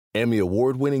Emmy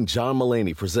award-winning John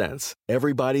Mulaney presents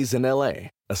Everybody's in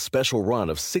L.A., a special run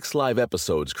of 6 live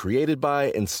episodes created by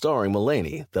and starring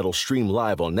Mulaney that'll stream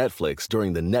live on Netflix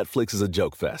during the Netflix is a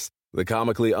Joke Fest. The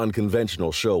comically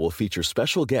unconventional show will feature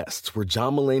special guests where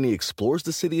John Mulaney explores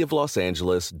the city of Los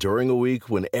Angeles during a week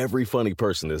when every funny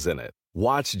person is in it.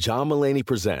 Watch John Mulaney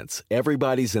Presents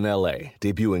Everybody's in L.A.,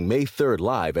 debuting May 3rd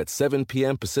live at 7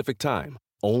 p.m. Pacific Time,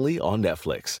 only on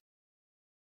Netflix.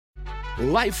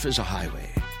 Life is a highway,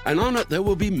 and on it there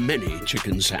will be many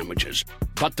chicken sandwiches.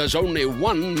 But there's only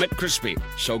one McCrispy.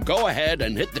 So go ahead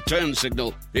and hit the turn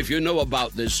signal if you know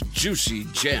about this juicy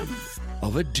gem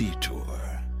of a detour.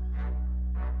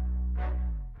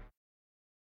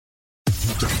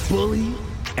 The Bully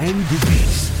and the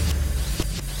Beast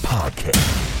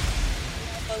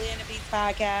Podcast. Bully and the Beast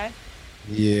Podcast.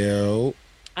 Yo.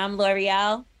 I'm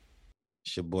L'Oreal.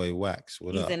 It's your boy Wax.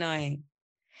 What He's up? annoying.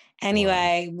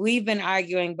 Anyway, we've been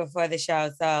arguing before the show,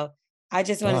 so I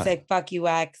just want to say fuck you,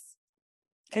 Wax.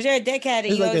 Because you're a dickhead and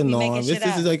It's you like always a be norm. making shit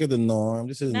This up. is like the norm.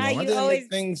 This is Nah, norm. I you didn't always-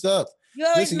 make things up. You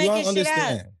always Listen, making y'all shit up.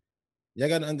 understand. Y'all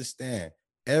got to understand.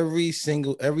 Every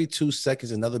 2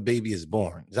 seconds, another baby is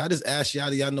born. I just asked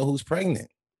y'all, do y'all know who's pregnant?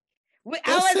 I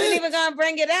That's wasn't it. even going to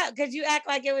bring it up because you act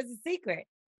like it was a secret.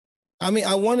 I mean,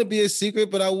 I want to be a secret,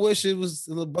 but I wish it was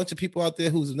a bunch of people out there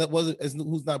who's not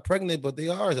pregnant, but they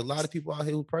are. There's a lot of people out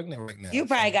here who are pregnant right now. You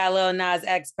probably got Lil Nas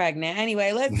X pregnant.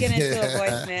 Anyway, let's get into a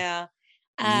voicemail.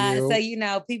 So, you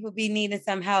know, people be needing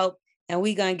some help and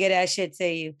we going to get that shit to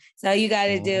you. So all you got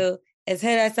to do is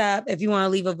hit us up if you want to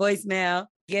leave a voicemail,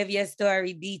 give your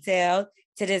story detailed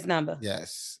to this number.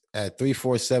 Yes. At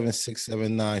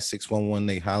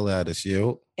 347-679-6118. Holla at us,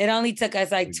 yo. It only took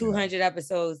us like We got 200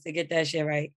 episodes to get that shit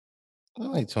right.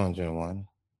 Only 201.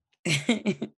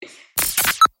 Hey,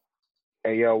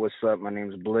 yo, what's up? My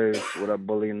name's Blizz. What up,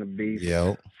 Bully and the Beast?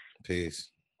 Yo. Peace.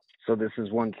 So this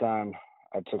is one time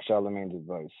I took Charlamagne's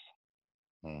advice.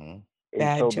 Mm-hmm. He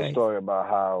Bad told choice. the story about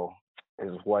how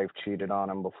his wife cheated on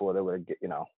him before they were,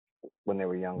 when they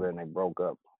were younger and they broke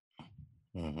up.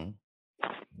 Mm-hmm.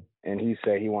 And he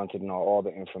said he wanted to know all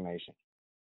the information.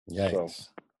 Yikes. So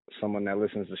someone that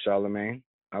listens to Charlamagne,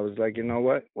 I was like, you know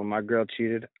what? When my girl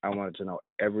cheated, I wanted to know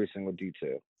every single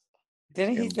detail.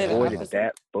 Didn't he And say boy, that? did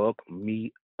that fuck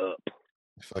me up.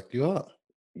 Fuck you up.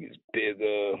 He's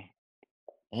bigger.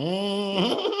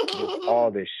 Mm-hmm. Just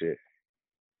all this shit.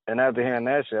 And after hearing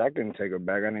that shit, I couldn't take her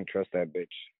back. I didn't trust that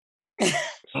bitch.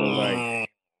 So like,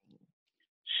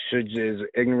 is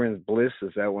ignorance bliss?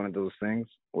 Is that one of those things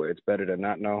where it's better to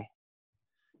not know?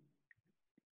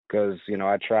 Because,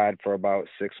 I tried for about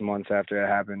 6 months after it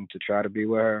happened to try to be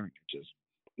with her. It just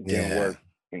didn't work.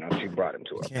 She brought him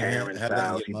to her parents'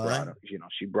 house. She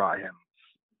brought him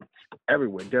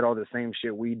everywhere. Did all the same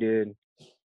shit we did.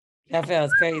 That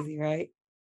feels crazy, right?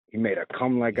 He made her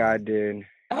come like I did.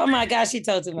 Oh my gosh, she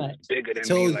told too much. Bigger than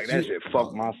me. Like, that shit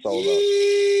fucked my soul up.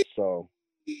 So,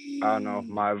 I don't know.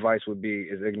 My advice would be,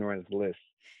 is ignorance bliss?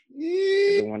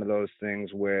 Is it one of those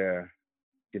things where,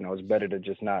 it's better to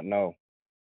just not know?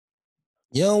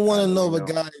 You don't want to know if a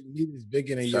guy is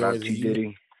bigger than Shout yours. out T.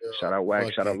 Diddy. Shout out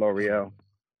Wax. Shout out L'Oreal.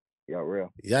 Y'all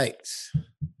real. Yikes.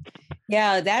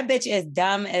 Yo, that bitch is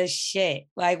dumb as shit.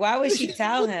 Like, why would she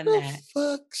tell him that?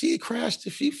 Fuck, she crashed.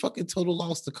 She fucking total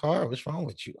lost the car. What's wrong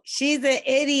with you? She's an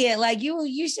idiot. Like,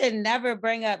 you should never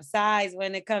bring up size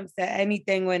when it comes to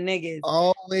anything with niggas.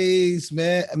 Always,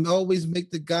 man. I always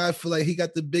make the guy feel like he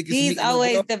got the biggest. He's meat in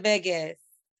always world. the biggest.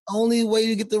 Only way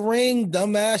you get the ring,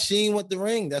 dumbass. She ain't want the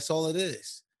ring. That's all it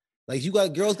is. Like,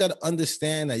 girls got to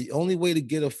understand that the only way to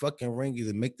get a fucking ring is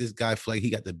to make this guy feel like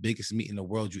he got the biggest meat in the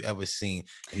world you ever seen.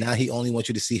 And now he only wants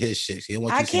you to see his shit.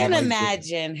 I can't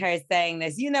imagine her saying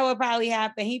this. You know what probably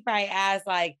happened? He probably asked,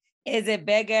 like, is it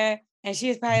bigger? And she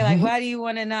was probably like, why do you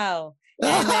want to know?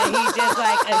 And then he just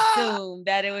like assumed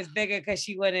that it was bigger because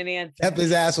she wouldn't answer. Kept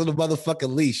his ass on the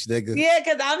motherfucking leash, nigga. Yeah,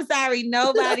 because I'm sorry,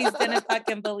 nobody's gonna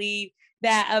fucking believe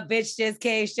that a bitch just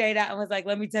came straight out and was like,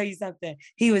 let me tell you something.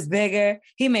 He was bigger.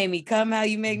 He made me come how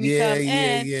you make me come.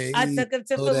 And I took him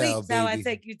to Philippe's. Now I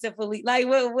take you to Philippe. Like,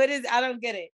 what is, I don't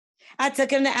get it. I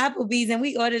took him to Applebee's and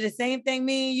we ordered the same thing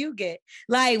me and you get.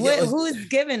 Like, who's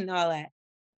giving all that?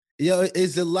 Yo,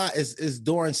 it's a lot. It's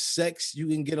during sex, you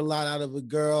can get a lot out of a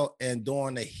girl, and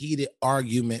during a heated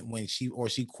argument when she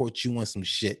caught you on some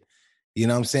shit. You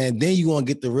know what I'm saying? Then you're gonna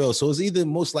get the real. So it's either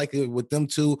most likely with them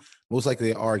two, most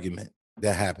likely an argument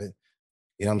that happened.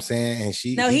 You know what I'm saying? And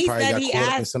he probably got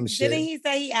caught up in some shit. Didn't he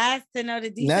say he asked to know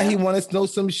the details? Now he wants to know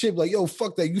some shit. Like, yo,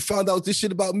 fuck that. You found out this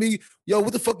shit about me. Yo,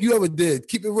 what the fuck you ever did?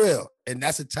 Keep it real. And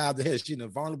that's a time to her. She's in a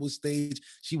vulnerable stage.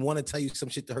 She want to tell you some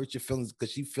shit to hurt your feelings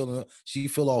because she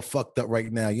feel all fucked up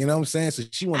right now. You know what I'm saying? So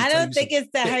she want. I don't think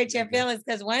it's to hurt your feelings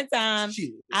because one time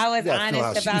I was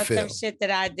honest about some shit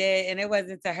that I did, and it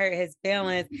wasn't to hurt his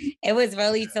feelings. It was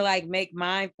really to like make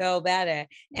mine feel better.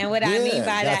 And what I mean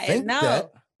by that is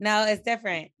no, it's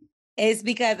different. It's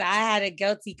because I had a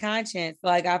guilty conscience.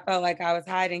 Like I felt like I was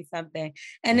hiding something.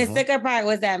 And the sicker part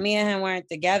was that me and him weren't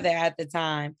together at the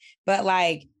time. But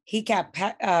like he kept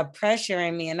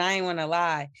pressuring me and I didn't want to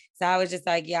lie. So I was just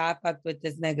like, yeah, I fucked with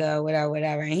this nigga or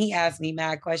whatever. And he asked me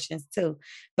mad questions too.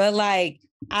 But like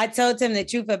I told him the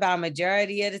truth about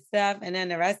majority of the stuff. And then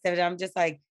the rest of it, I'm just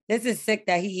like, this is sick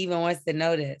that he even wants to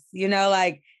know this. You know,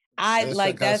 like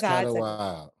that's how I took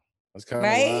it. That's kind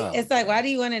of wild. It's like, why do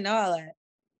you want to know all that?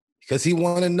 Because he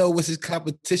want to know what's his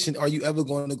competition. Are you ever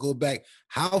going to go back?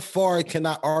 How far can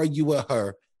I argue with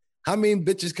her? How many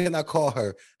bitches can I call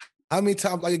her? How many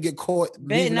times I can get caught?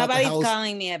 Nobody's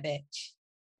calling me a bitch.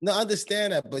 No, I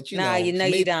understand that, but you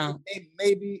don't.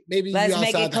 Maybe let's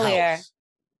make it clear.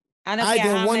 I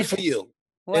did one for you.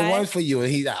 And one for you,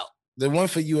 and he's out. The one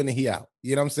for you, and he out.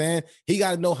 You know what I'm saying? He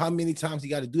got to know how many times he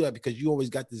got to do that because you always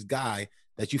got this guy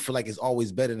that you feel like is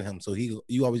always better than him. So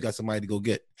you always got somebody to go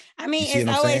get. I mean, it's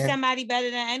always somebody better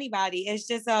than anybody. It's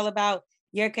just all about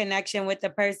your connection with the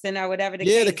person or whatever the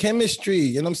case. The chemistry.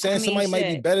 You know what I'm saying? Somebody might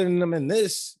be better than them in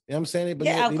this. You know what I'm saying? But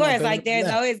of course. Like there's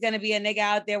always going to be a nigga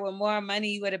out there with more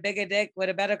money, with a bigger dick, with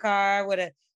a better car, with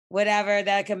a whatever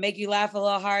that can make you laugh a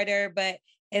little harder. But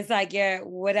it's like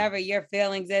whatever your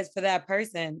feelings is for that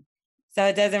person. So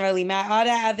it doesn't really matter. All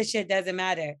that other shit doesn't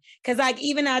matter. Because like,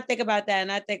 even I think about that and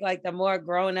I think like the more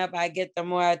grown up I get, the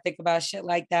more I think about shit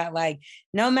like that. Like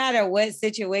no matter what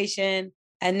situation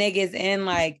a nigga's in,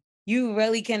 like you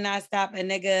really cannot stop a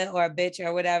nigga or a bitch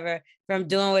or whatever from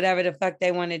doing whatever the fuck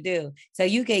they want to do. So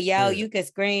you could yell, you could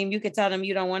scream, you could tell them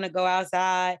you don't want to go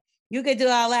outside. You could do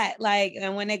all that. Like,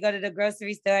 and when they go to the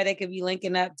grocery store, they could be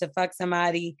linking up to fuck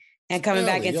somebody and coming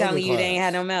back and telling you they ain't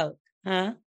had no milk.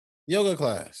 Huh? Yoga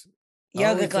class.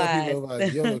 Yoga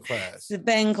class.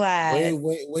 Spin class.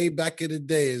 Way back in the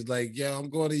day, it's like, I'm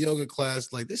going to yoga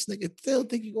class. Like, this nigga still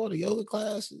think you going to yoga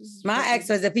class? My ex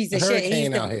was a piece of shit.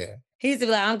 He used to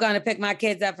be like, I'm going to pick my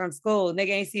kids up from school. Nigga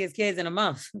ain't see his kids in a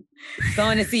month.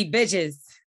 Going to see bitches.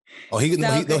 Oh, he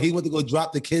went to go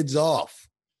drop the kids off.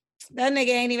 That nigga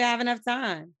ain't even have enough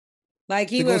time. Like,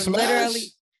 he was literally...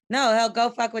 No, he'll go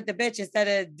fuck with the bitch instead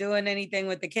of doing anything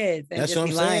with the kids. That's what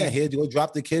I'm saying. He'll go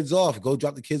drop the kids off. Go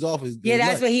drop the kids off.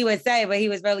 That's what he would say, but he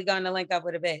was really going to link up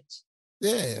with a bitch.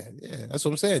 Yeah. That's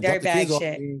what I'm saying. Drop the kids off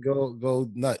and go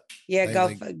nut. Yeah,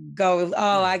 go.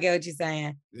 Oh, I get what you're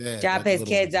saying. Yeah, drop his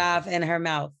kids off in her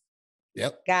mouth.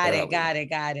 Yep. Got it.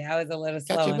 I was a little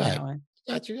slow on that one.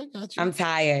 Got you. I'm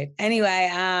tired.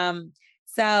 Anyway,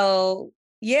 so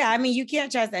yeah, I mean, you can't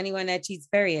trust anyone that cheats,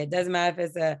 period. Doesn't matter if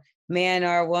it's a man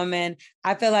or a woman.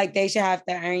 I feel like they should have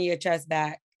to earn your trust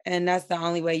back. And that's the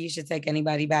only way you should take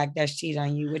anybody back that's cheated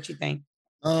on you. What you think?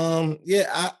 I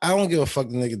don't give a fuck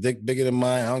the nigga dick bigger than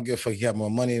mine. I don't give a fuck he have more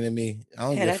money than me. I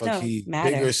don't give a fuck he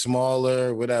bigger,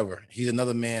 smaller, whatever. He's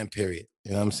another man, period.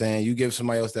 You know what I'm saying? You give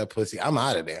somebody else that pussy, I'm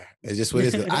out of there. It's just what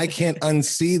it is. I can't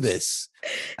unsee this.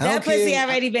 That pussy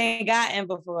already been gotten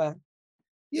before.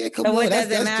 Yeah, come on. What does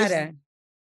it matter?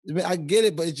 I get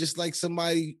it, but it's just like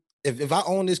somebody... If I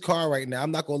own this car right now,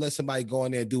 I'm not gonna let somebody go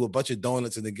in there and do a bunch of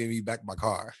donuts and then give me back my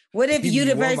car. What if you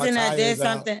the person that did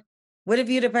something? What if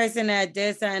you the person that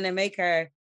did something to make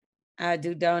her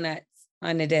do donuts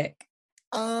on the dick?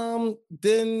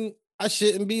 Then I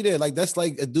shouldn't be there. Like that's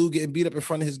like a dude getting beat up in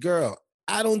front of his girl.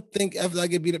 I don't think after I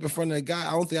get beat up in front of a guy,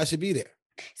 I don't think I should be there.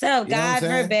 So God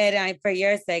forbid, for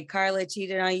your sake, Carla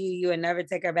cheated on you. You would never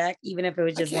take her back, even if it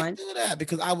was just one. I can't do that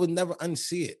because I would never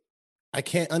unsee it. I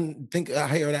can't think I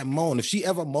hear that moan. If she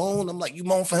ever moan, I'm like, you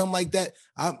moan for him like that?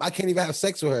 I can't even have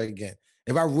sex with her again.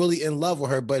 If I'm really in love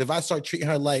with her, but if I start treating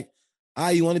her like,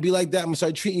 you want to be like that? I'm going to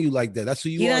start treating you like that. That's who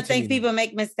you are. You don't think people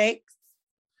make mistakes?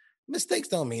 Mistakes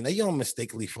don't mean that. You don't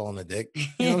mistakenly fall on the dick. You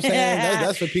know what I'm saying?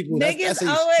 That's what people... Niggas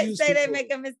always say they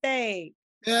make a mistake.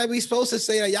 Yeah, we supposed to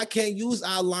say that y'all can't use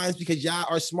our lines because y'all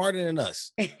are smarter than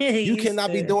us. You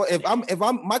cannot be doing... If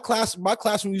I'm my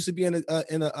classroom used to be in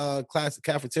a class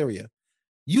cafeteria.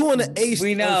 You in an A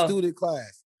student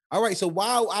class. All right, so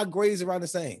why our grades around the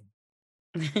same?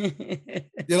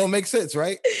 It don't make sense,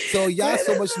 right? So y'all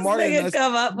so much smarter than us.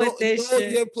 Come up with this shit.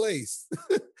 Know your place.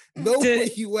 Know where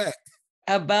you at.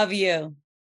 Above you.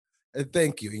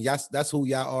 Thank you. And y'all, that's who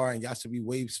y'all are, and y'all should be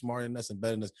way smarter than us and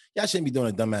better than us. Y'all shouldn't be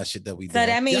doing the dumbass shit that we do. So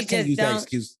that means y'all just don't. That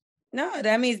excuse. No,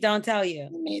 that means don't tell you. I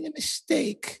made a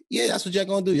mistake. Yeah, that's what y'all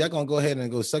gonna do. Y'all gonna go ahead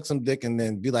and go suck some dick and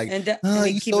then be like,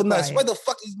 you so nice. Quiet. What the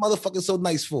fuck is motherfucker so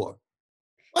nice for?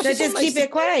 So just keep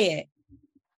it quiet.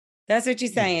 That's what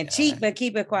you're saying. Yeah. Cheat, but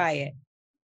keep it quiet.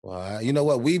 Well, you know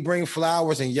what? We bring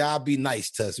flowers and y'all be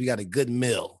nice to us. We got a good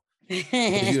meal. You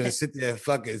gonna sit there and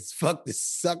fuck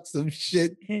suck some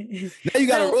shit. Now you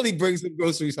gotta really bring some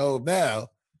groceries home now.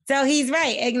 So he's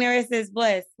right. Ignorance is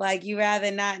bliss. Like you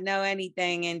rather not know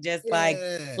anything and just like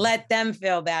let them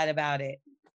feel bad about it.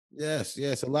 Yes.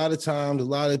 A lot of times, a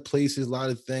lot of places, a lot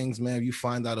of things, man. You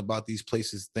find out about these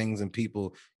places, things, and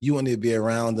people. You want to be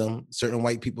around them. Certain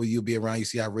white people you'll be around. You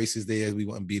see how racist they are. We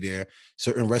want to be there.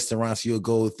 Certain restaurants you'll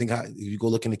go think how you go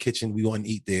look in the kitchen. We want to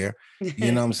eat there.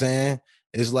 You know what I'm saying?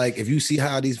 It's like if you see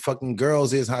how these fucking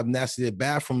girls is, how nasty their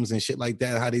bathrooms and shit like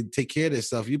that, how they take care of their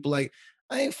stuff, you be like,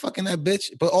 I ain't fucking that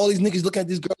bitch. But all these niggas look at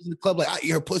these girls in the club like, I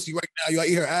eat her pussy right now. You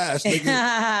eat her ass,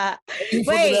 nigga.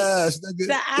 Wait, ass, nigga.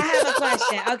 So I have a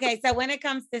question. Okay, so when it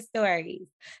comes to stories,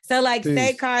 so like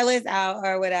say Carla's out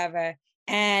or whatever,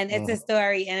 and it's a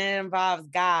story and it involves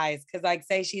guys, because like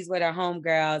say she's with her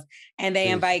homegirls and they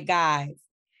invite guys.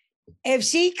 If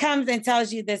she comes and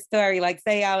tells you this story, like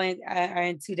say y'all are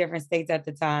in 2 different states at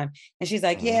the time, and she's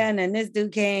like, yeah, and then this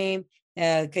dude came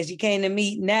because she came to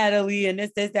meet Natalie and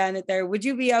this, that, and the third. Would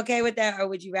you be okay with that, or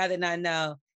would you rather not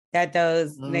know that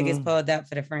those niggas pulled up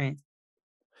for the friends?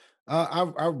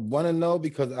 I want to know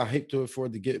because I hate to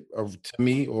afford to get to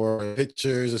me or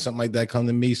pictures or something like that come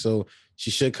to me. So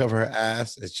she should cover her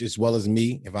ass as well as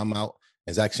me. If I'm out,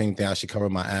 exact same thing. I should cover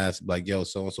my ass. Like, yo,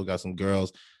 so-and-so got some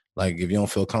girls. Like, if you don't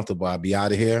feel comfortable, I'll be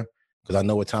out of here because I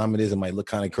know what time it is. It might look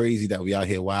kind of crazy that we out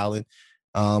here wilding.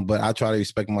 But I try to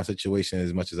respect my situation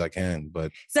as much as I can.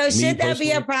 But so should that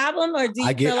be a problem, or do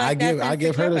you feel like I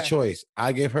give her the choice.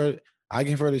 I give her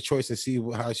the choice to see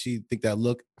how she think that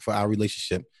look for our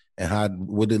relationship and how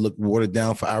would it look watered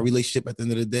down for our relationship at the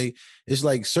end of the day. It's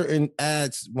like certain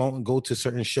ads won't go to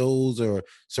certain shows or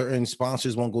certain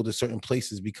sponsors won't go to certain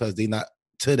places because they're not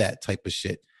to that type of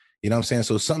shit. You know what I'm saying?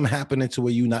 So something happening to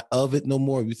where you're not of it no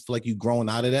more. You feel like you're growing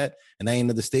out of that and that ain't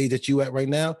at the stage that you at right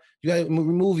now. You got to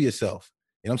remove yourself.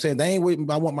 You know what I'm saying? That ain't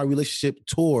what I want my relationship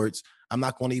towards. I'm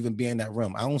not going to even be in that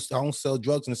realm. I don't sell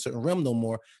drugs in a certain realm no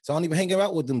more. So I don't even hang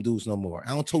out with them dudes no more.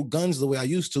 I don't tote guns the way I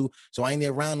used to. So I ain't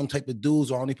around them type of dudes,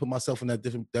 or I only put myself in that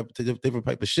different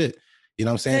type of shit. You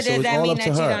know what I'm saying? So does that mean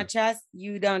that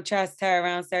you don't trust her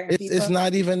around certain people? It's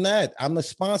not even that. I'm a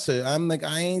sponsor. I'm like,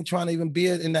 I ain't trying to even be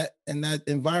in that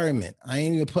environment. I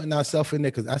ain't even putting ourselves in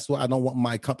there because that's what I don't want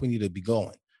my company to be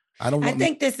going. I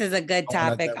think this is a good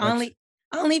topic.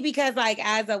 Only because like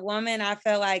as a woman, I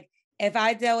feel like if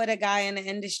I deal with a guy in the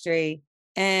industry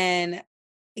and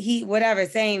he, whatever,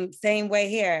 same way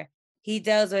here, he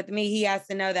deals with me, he has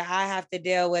to know that I have to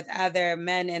deal with other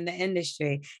men in the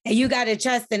industry. And you got to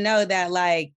trust to know that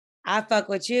like, I fuck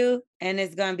with you and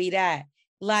it's going to be that.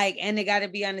 Like, and it got to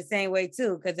be on the same way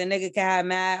too, because a nigga can have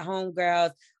mad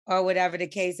homegirls or whatever the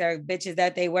case, or bitches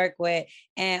that they work with.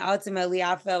 And ultimately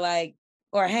I feel like,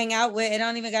 or hang out with, it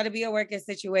don't even got to be a working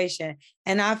situation.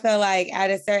 And I feel like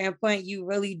at a certain point, you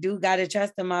really do got to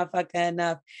trust the motherfucker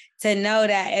enough to know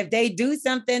that if they do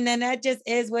something, then that just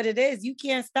is what it is. You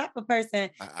can't stop a person,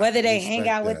 whether they hang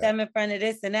out with them in front of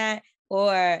this and that,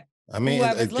 or I mean,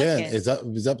 again,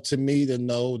 it's up to me to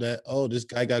know that, oh, this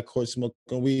guy got caught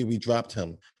smoking weed, we dropped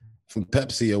him from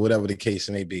Pepsi or whatever the case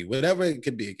may be. Whatever it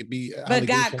could be. It could be. But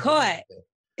got caught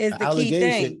is the key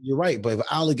thing. You're right. But if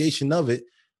allegation of it,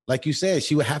 like you said,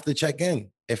 she would have to check in.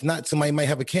 If not, somebody might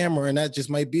have a camera and that just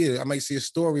might be it. I might see a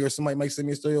story or somebody might send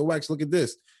me a story of Wax, look at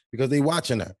this, because they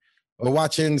watching her. Or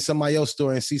watching somebody else's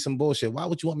story and see some bullshit. Why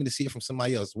would you want me to see it from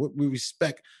somebody else? We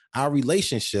respect our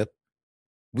relationship.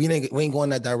 We ain't going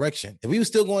that direction. If we were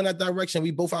still going that direction,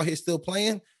 we both out here still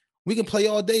playing, we can play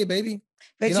all day, baby.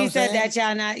 But you said that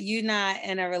you're not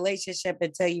in a relationship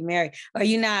until you marry, or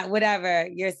you're not, whatever,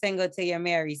 you're single till you're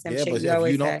married. Some shit but you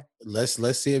always say.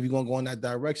 Let's see if you're gonna go in that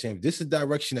direction. If this is the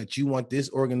direction that you want this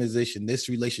organization, this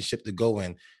relationship to go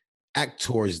in, act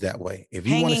towards that way. If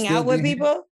you hanging out with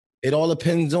people, it all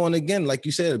depends on, again, like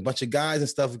you said, a bunch of guys and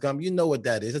stuff come. You know what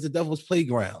that is? It's the devil's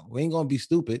playground. We ain't gonna be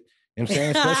stupid. You know what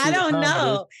I'm saying? I don't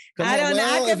know.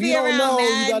 I could be around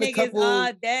mad niggas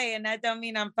all day, and that don't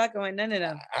mean I'm fucking with none of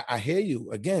them. I hear you.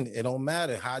 Again, it don't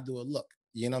matter how do it look.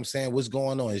 You know what I'm saying? What's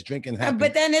going on? Is drinking happen?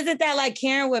 But then isn't that like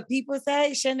caring what people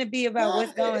say? Shouldn't it be about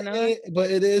what's going on? But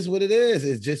it is what it is.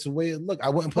 It's just the way it look. I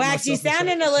wouldn't put myself you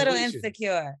sounding a little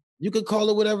insecure. You could call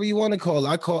it whatever you want to call it.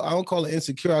 I don't call it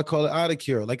insecure. I call it out of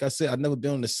cure. Like I said, I've never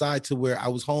been on the side to where I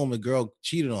was home, a girl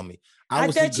cheated on me.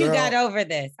 I thought you got over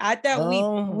this. I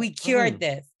thought we cured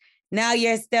this. Now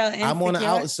you're still insecure. I'm on the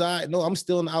outside. No, I'm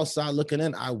still on the outside looking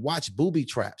in. I watch booby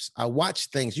traps. I watch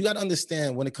things. You got to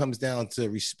understand when it comes down to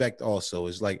respect also.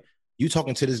 It's like you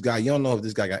talking to this guy. You don't know if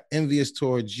this guy got envious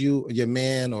towards you or your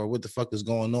man or what the fuck is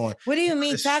going on. What do you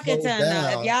mean talking to him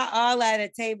though? If y'all all at a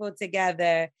table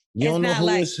together, you don't know who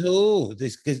is who.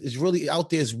 It's really out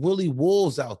there. It's really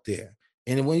wolves out there.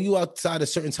 And when you outside a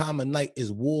certain time of night, it's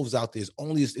wolves out there.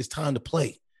 It's time to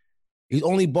play. It's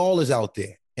only ballers out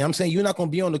there. And I'm saying you're not going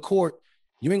to be on the court.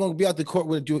 You ain't going to be out the court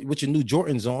with your new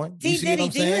Jordans on. See, Diddy,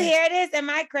 do you hear this? Am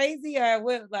I crazy or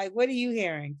what? Like, what are you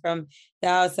hearing from the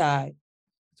outside?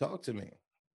 Talk to me.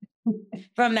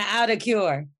 From the outer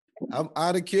cure. I'm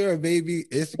out of cure, baby.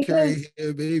 Insecure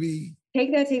here, baby.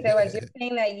 Take that. Like you're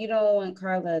saying that you don't want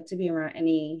Carla to be around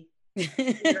any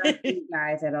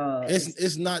guys at all.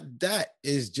 It's not that.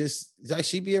 It's just like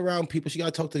she be around people. She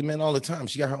gotta talk to the men all the time.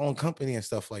 She got her own company and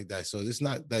stuff like that. So it's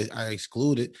not that I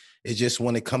exclude it. It's just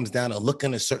when it comes down to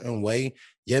looking a certain way.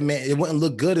 Yeah, man, it wouldn't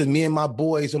look good if me and my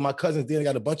boys or my cousins then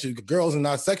got a bunch of girls in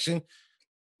our section.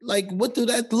 Like, what do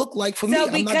that look like for me?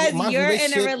 So because you're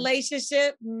in a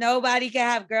relationship, nobody can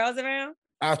have girls around?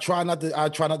 I try not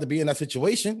to be in that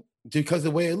situation because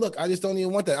the way it look, I just don't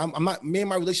even want that. I'm not, me and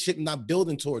my relationship not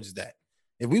building towards that.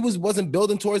 If we wasn't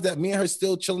building towards that, me and her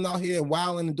still chilling out here and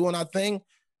wilding and doing our thing,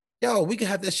 yo, we can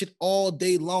have that shit all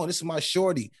day long. This is my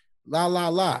shorty. La, la,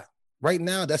 la. Right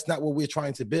now, that's not what we're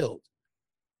trying to build.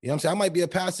 You know what I'm saying? I might be a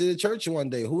pastor of the church one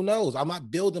day. Who knows? I'm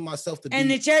not building myself to be. And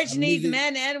the church needs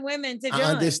men and women to join. I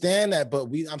understand that, but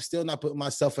I'm still not putting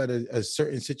myself at a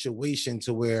certain situation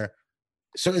to where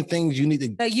certain things you need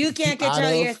to. So you can't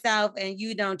control yourself and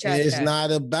you don't trust It's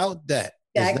not about that.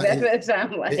 That's what it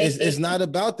sounds like. It's not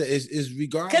about that. It's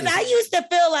regardless. Because I used to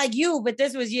feel like you, but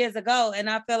this was years ago. And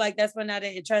I feel like that's when I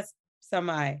didn't trust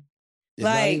somebody.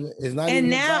 It's not even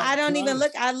now I don't even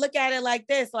look. I look at it like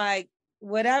this, like,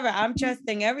 whatever, I'm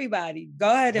trusting everybody.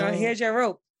 Go ahead and here's your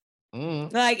rope.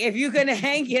 Like if you're gonna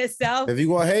hang yourself, if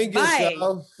you're gonna hang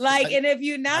yourself, and if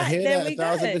you're not, then we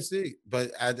good. 1,000%.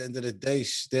 But at the end of the day,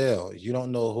 still, you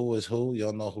don't know who is who. You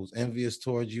don't know who's envious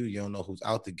towards you. You don't know who's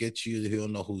out to get you. You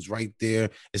don't know who's right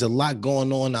there. There's a lot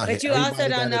going on out here. But you also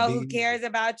don't know who cares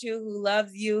about you, who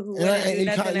loves you, who wouldn't do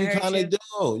nothing to hurt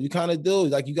you. You kind of do.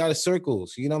 Like you got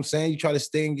circles. You know what I'm saying? You try to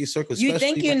stay in your circles. You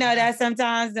think you know that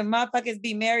sometimes the motherfuckers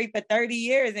be married for 30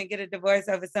 years and get a divorce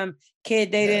over some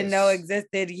kid they didn't know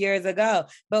existed years ago.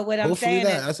 But what I'm saying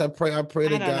is, I pray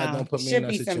that God don't put me in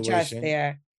that situation. Some trust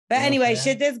there. But anyway,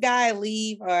 should this guy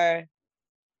leave or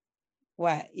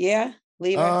what? Yeah,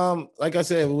 leave her? Like I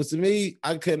said, if it was to me,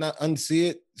 I could not unsee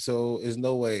it. So there's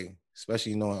no way,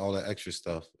 especially knowing all that extra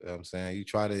stuff. You know what I'm saying? You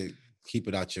try to keep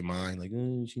it out your mind, like,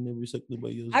 she never sucked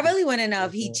nobody else. I really want to know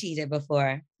if he cheated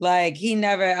before. Like he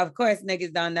never, of course,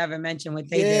 niggas don't never mention what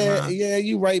they did wrong. Yeah,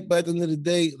 you're right. But at the end of the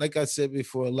day, like I said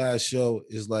before, last show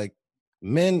is like,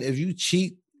 men, if you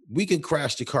cheat, we can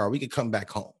crash the car. We can come back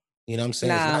home. You know what I'm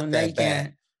saying? It's not that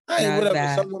bad. Whatever.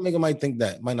 Bad. Some women might think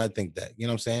that, might not think that. You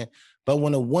know what I'm saying? But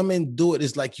when a woman do it,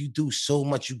 it's like you do so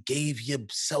much. You gave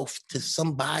yourself to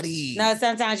somebody. No,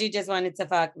 sometimes you just wanted to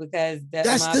fuck because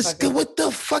what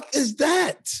the fuck is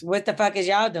that? What the fuck is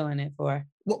y'all doing it for?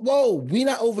 Whoa, we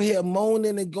not over here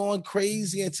moaning and going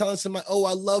crazy and telling somebody, oh,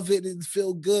 I love it and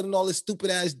feel good and all this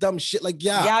stupid ass dumb shit. Like,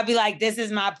 y'all be like, this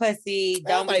is my pussy.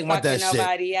 Don't be fucking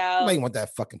nobody else. Nobody want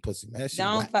that fucking pussy, man.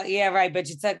 Don't fuck. Yeah, right. But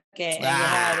you took it and you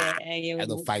had it and you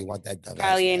want that dumb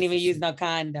probably ain't even use no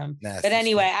condom. But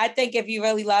anyway, I think if you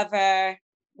really love her,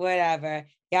 whatever,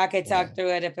 y'all could talk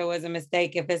through it if it was a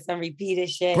mistake, if it's some repeated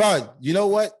shit. Bro, you know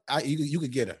what? You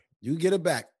could get her. You get her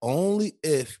back only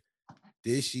if.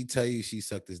 Did she tell you she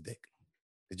sucked his dick?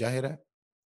 Did y'all hear that?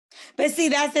 But see,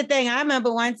 that's the thing. I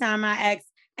remember one time my ex,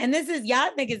 and this is,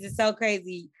 y'all niggas is so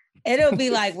crazy. It'll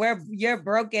be like you're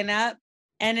broken up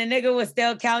and the nigga will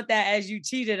still count that as you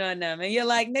cheated on them. And you're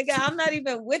like, nigga, I'm not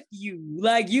even with you.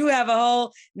 Like you have a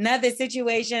whole nother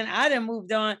situation. I done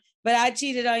moved on, but I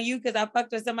cheated on you because I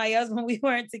fucked with somebody else when we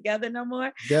weren't together no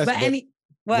more. Yes, go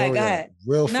ahead.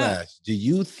 Fast. Do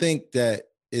you think that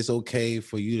it's okay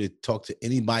for you to talk to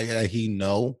anybody that he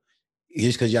know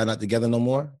just because y'all not together no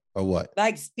more or what?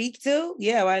 Like speak to?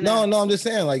 Yeah, why not? No, I'm just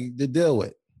saying like to deal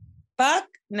with. Fuck?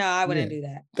 No, I wouldn't do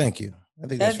that. Thank you. I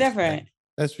think that's different.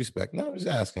 That's respect. No, I'm just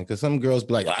asking because some girls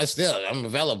be like, I'm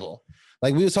available.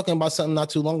 Like we were talking about something not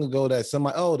too long ago that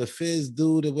somebody, the Fizz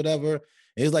dude or whatever.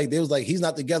 It's like, they was like, he's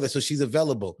not together, so she's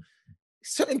available.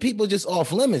 certain people just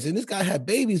off limits, and this guy had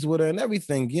babies with her and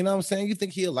everything. You know what I'm saying? You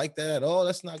think he'll like that at all?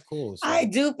 That's not cool. So. I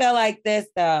do feel like this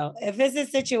though. If it's a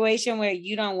situation where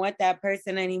you don't want that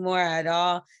person anymore at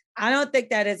all, I don't think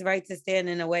that it's right to stand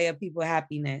in the way of people's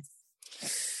happiness.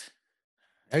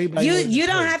 Everybody you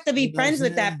don't have to be friends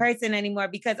with that person anymore,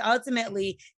 because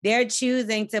ultimately they're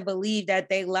choosing to believe that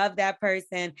they love that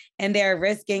person and they're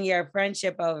risking your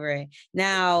friendship over it.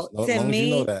 Now, to me,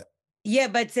 you know that. Yeah,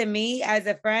 but to me as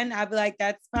a friend, I'd be like,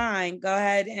 that's fine. Go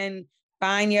ahead and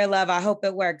find your love. I hope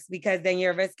it works, because then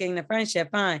you're risking the friendship.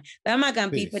 Fine. But I'm not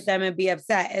going to beef with them and be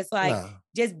upset. It's like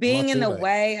just being in the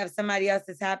way of somebody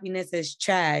else's happiness is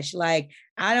trash. Like,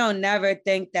 I don't never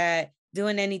think that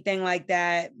doing anything like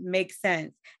that makes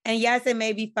sense. And yes, it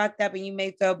may be fucked up and you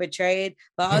may feel betrayed,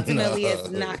 but ultimately it's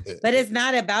not. But it's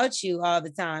not about you all the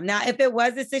time. Now, if it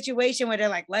was a situation where they're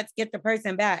like, let's get the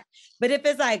person back. But if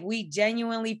it's like, we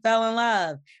genuinely fell in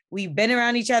love, we've been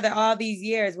around each other all these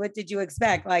years, what did you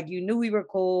expect? Like, you knew we were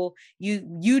cool.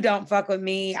 You don't fuck with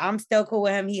me. I'm still cool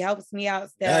with him. He helps me out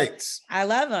still. Yikes. I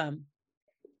love him.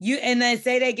 And then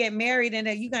say they get married and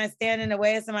then you gonna stand in the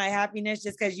way of somebody's happiness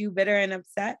just because you bitter and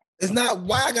upset? It's not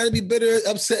why I gotta be bitter and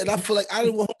upset, and I feel like I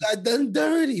don't want got done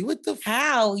dirty. What the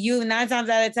how? You 9 times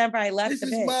out of 10 probably left the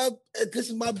bitch. This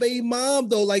is my baby mom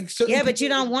though. Like yeah, but you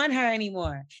don't want her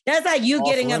anymore. That's like you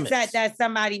getting limits. Upset that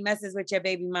somebody messes with your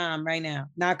baby mom right now,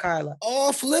 not Carla.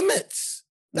 Off limits.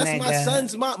 That's my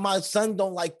son's mom. My son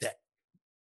don't like that.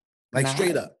 Like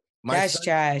straight up. That's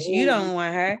trash. You don't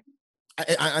want her.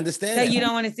 I understand. So you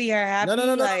don't want to see her happy?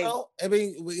 No. I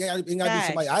mean, we gotta be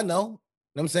somebody I know.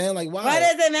 You know what I'm saying? Like, why? Why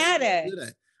does it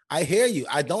matter? I hear you.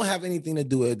 I don't have anything to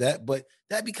do with that, but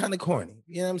that'd be kind of corny.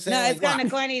 You know what I'm saying? No, it's kind of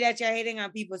corny that you're hating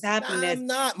on people's happiness. I'm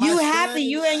not. You happy.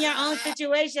 You in your own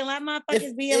situation. Let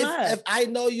motherfuckers be in love. If I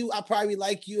know you, I probably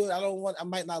like you. I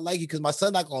might not like you because my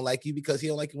son not gonna like you because he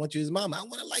don't want you as mom. I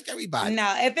want to like everybody.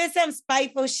 No, if it's some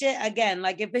spiteful shit, again,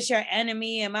 like if it's your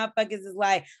enemy and motherfuckers is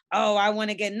like, oh, I want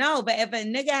to get no. But if a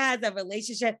nigga has a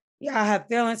relationship, y'all have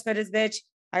feelings for this bitch.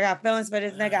 I got feelings for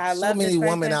this nigga. I love so many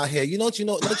women out here. Don't you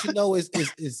know is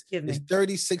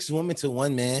 36 women to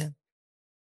one man.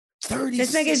 30.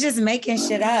 This nigga's just making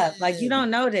shit up. Like, you don't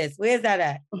know this. Where's that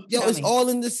at? Yo, it's all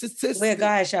in the statistics. Where? Go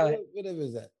ahead, show it. Whatever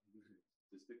is that?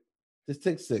 The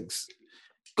statistics.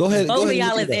 Go ahead. Both of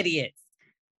y'all is idiots.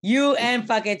 You and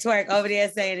fucking Twerk over there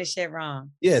saying this shit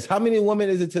wrong. Yes. How many women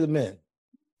is it to the men?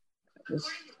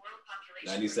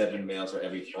 97 males for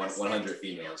every 100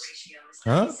 females.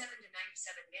 Huh?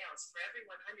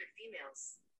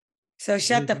 So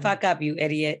shut the fuck up, you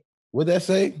idiot. What'd that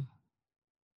say?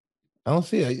 I don't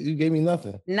see it. You gave me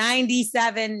nothing.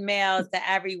 97 males to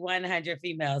every 100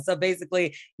 females. So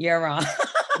basically, you're wrong.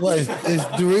 What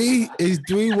is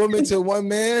three women to one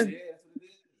man?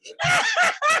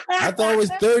 I thought it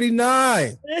was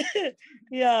 39.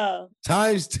 Yeah.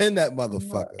 Times 10 that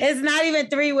motherfucker. It's not even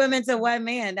 3 women to one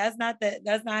man. That's not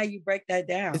how you break that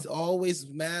down. It's always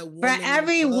mad women. For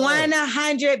every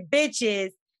 100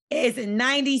 bitches, it's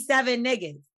 97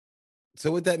 niggas. So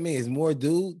what that means? More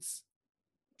dudes?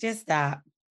 Just stop.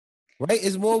 Right?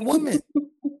 It's more women.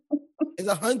 It's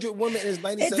 100 women. It's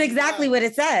 97. It's exactly what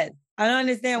it says. I don't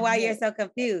understand why you're so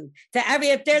confused.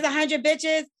 If there's 100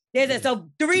 bitches, so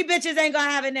 3 bitches ain't gonna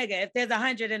have a nigga if there's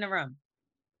 100 in the room.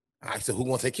 All right, so who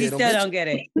gonna take care of them? You still don't get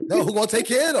it. No, who gonna take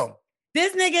care of them?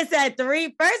 This nigga said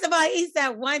 3. First of all, he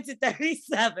said 1 to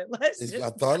 37. I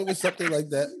thought it was something like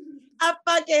that. I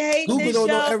fucking hate Google this don't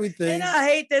show, know everything. and I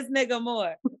hate this nigga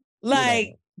more.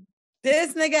 Like,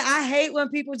 this nigga, I hate when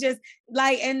people just,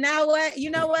 like, and now what?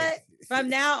 You know what? From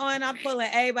now on, I'm pulling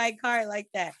everybody's card like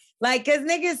that. Like, because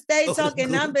niggas stay talking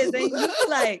numbers, and you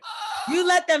like, you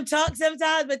let them talk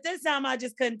sometimes, but this time I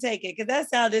just couldn't take it, because that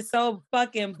sounded so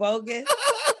fucking bogus.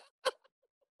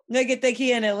 Nigga think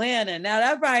he in Atlanta. Now,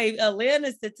 that's probably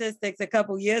Atlanta statistics a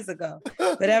couple years ago.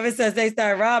 But ever since they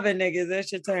start robbing niggas, it's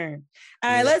your turn.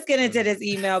 All right, let's get into this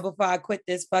email before I quit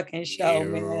this fucking show,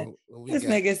 man. This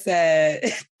nigga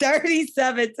said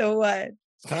 37 to 1.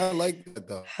 It's kind of like that,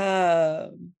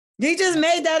 though. He just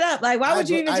made that up. Like, why would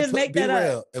you even just make that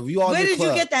up? Where did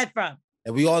you get that from?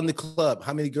 And we all in the club.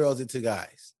 How many girls into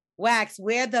guys? Wax,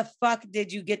 where the fuck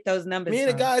did you get those numbers Me and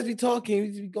from? the guys be talking. We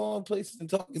be going places and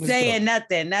talking. Saying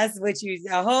nothing. That's what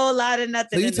a whole lot of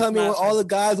nothing. So you tell me when all the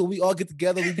guys, when we all get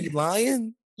together, we be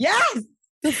lying? Yes.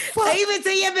 The fuck? Even to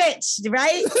your bitch,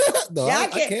 right? No, I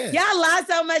can't. Y'all lie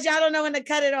so much, y'all don't know when to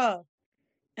cut it off.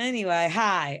 Anyway,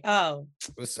 hi. Oh.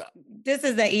 What's up? This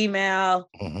is the email.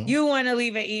 Mm-hmm. You want to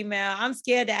leave an email. I'm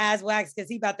scared to ask Wax because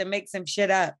he about to make some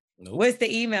shit up. Nope. What's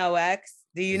the email, Wax?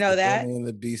 Do you know that?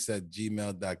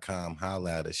 BeastAtGmail.com.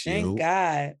 Holla at us. Thank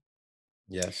God.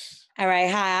 Yes. All right.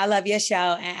 Hi, I love your show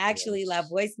and actually love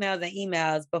voicemails and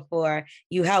emails before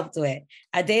you helped with.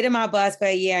 I dated my boss for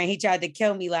a year and he tried to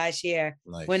kill me last year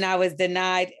when I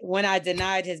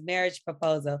denied his marriage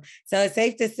proposal. So it's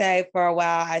safe to say for a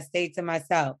while I stayed to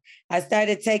myself. I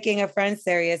started taking a friend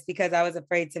serious because I was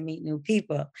afraid to meet new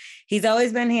people. He's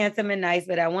always been handsome and nice,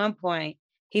 but at one point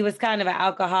he was kind of an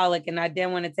alcoholic and I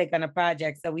didn't want to take on a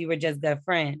project. So we were just good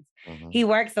friends. He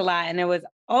works a lot and there was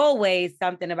always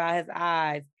something about his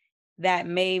eyes that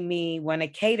made me want to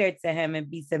cater to him and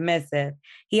be submissive.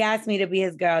 He asked me to be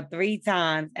his girl 3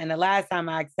 times, and the last time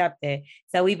I accepted.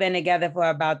 So we've been together for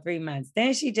about 3 months.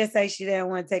 Didn't she just say she didn't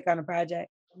want to take on a project?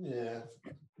 Yeah.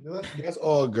 That's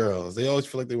all girls. They always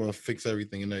feel like they want to fix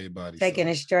everything in everybody. Taking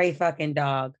a straight fucking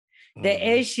dog.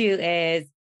 The issue is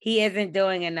he isn't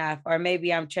doing enough, or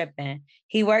maybe I'm tripping.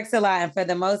 He works a lot, and for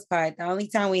the most part, the only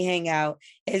time we hang out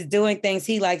is doing things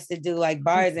he likes to do, like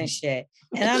bars and shit.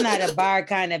 And I'm not a bar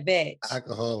kind of bitch.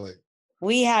 Alcoholic.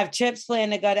 We have trips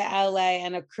planned to go to LA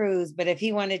and a cruise, but if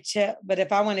I want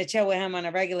to chill with him on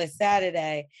a regular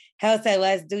Saturday, he'll say,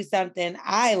 let's do something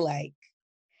I like.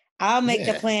 I'll make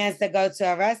the plans to go to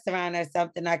a restaurant or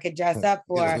something I could dress up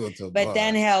for, but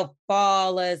then he'll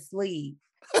fall asleep.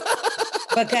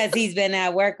 Because he's been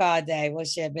at work all day. Well,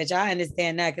 shit, bitch, I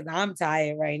understand that because I'm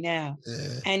tired right now.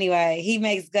 Anyway, he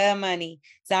makes good money.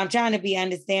 So I'm trying to be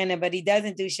understanding, but he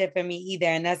doesn't do shit for me either.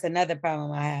 And that's another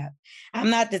problem I have. I'm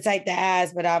not the type to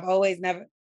ask, but I've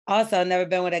never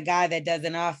been with a guy that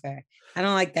doesn't offer. I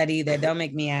don't like that either. Don't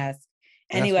make me ask.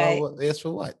 Anyway. Ask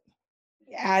for what?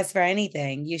 Ask for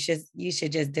anything. You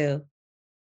should just do.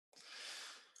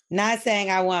 Not saying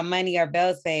I want money or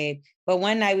bills paid, but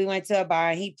one night we went to a bar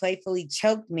and he playfully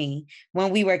choked me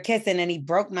when we were kissing and he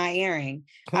broke my earring.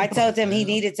 I told him he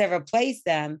needed to replace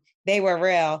them. They were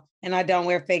real and I don't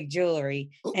wear fake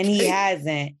jewelry. Okay. And he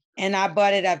hasn't. And I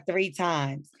bought it up 3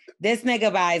 times. This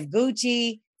nigga buys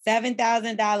Gucci,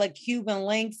 $7,000 Cuban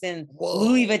links and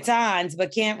Louis Vuittons,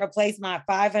 but can't replace my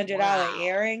 $500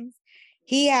 earrings.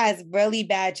 He has really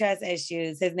bad trust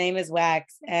issues. His name is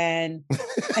Wax. And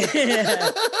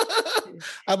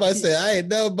I'm about to say, I ain't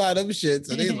know about them shit,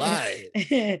 so they lying.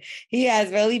 He has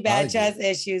really bad trust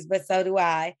issues, but so do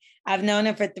I. I've known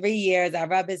him for 3 years. I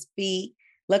rub his feet,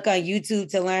 look on YouTube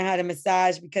to learn how to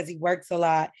massage because he works a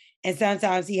lot. And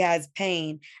sometimes he has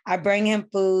pain. I bring him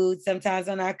food, sometimes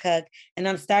when I cook, and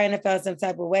I'm starting to feel some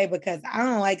type of way because I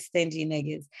don't like stingy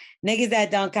niggas. Niggas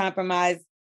that don't compromise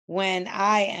when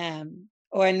I am,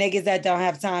 or niggas that don't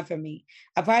have time for me.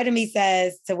 A part of me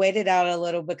says to wait it out a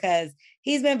little because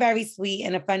he's been very sweet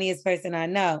and the funniest person I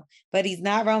know, but he's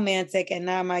not romantic and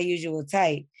not my usual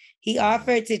type. He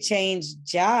offered to change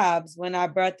jobs when I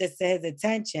brought this to his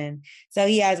attention, so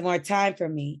he has more time for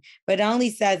me, but only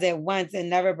says it once and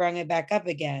never bring it back up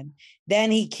again.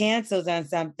 Then he cancels on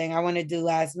something I want to do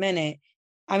last minute.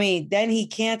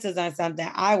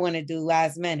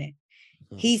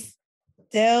 He's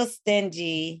still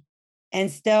stingy and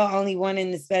still only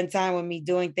wanting to spend time with me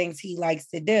doing things he likes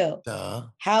to do.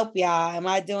 Help, y'all. Am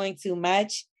I doing too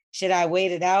much? Should I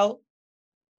wait it out?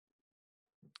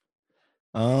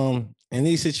 In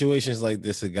these situations like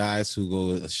this, the guys who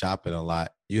go shopping a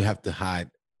lot, you have to hide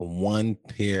one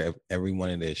pair of every one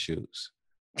of their shoes.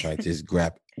 Right? Just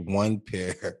grab one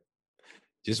pair.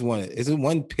 Just one. Is it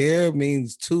one pair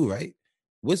means 2, right?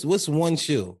 What's one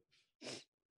shoe?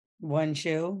 One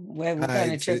shoe? What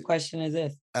kind of trick question is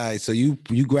this? All right, so you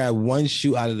grab one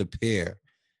shoe out of the pair,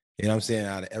 you know what I'm saying,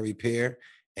 out of every pair,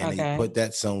 and then you put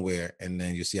that somewhere, and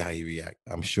then you see how he react.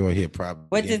 I'm sure he'll probably.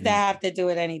 What does that have to do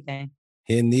with anything?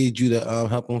 He'll need you to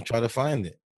help him try to find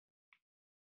it.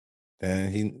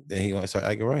 Then he gonna start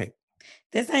acting right.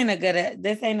 This ain't a good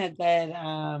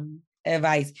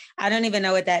advice. I don't even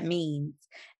know what that means,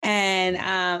 and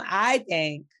I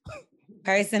think.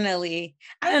 Personally,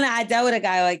 I don't know. I dealt with a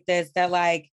guy like this that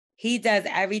like he does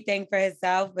everything for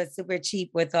himself, but super cheap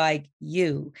with like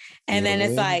you. And then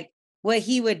it's like what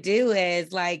he would do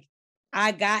is like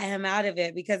I got him out of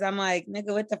it because I'm like,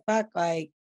 nigga, what the fuck? Like,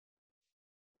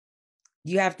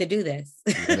 you have to do this.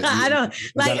 I don't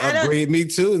upgrade me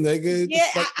too, nigga.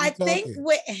 Yeah, I think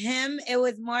with him, it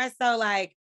was more so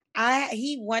like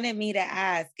he wanted me to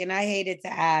ask and I hated to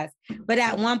ask. But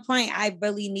at one point I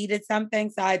really needed something.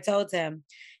 So I told him.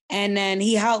 And then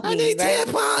he helped me. I need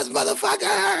tampons,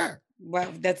 motherfucker. Well,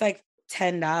 that's like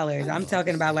 $10. I'm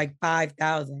talking about like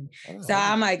 5,000. So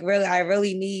I'm like, I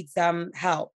really need some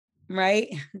help, right?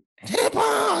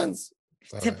 Tampons.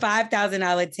 To $5,000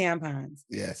 tampons.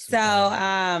 Yes. So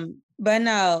but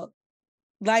no,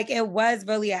 like it was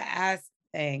really an ask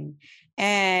thing.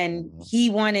 And he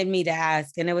wanted me to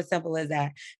ask, and it was simple as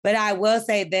that. But I will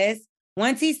say this,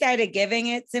 Once he started giving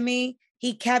it to me,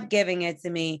 he kept giving it to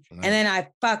me. And then I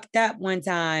fucked up one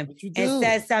time and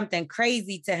said something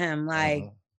crazy to him. Like,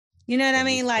 you know what I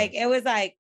mean? Like, it was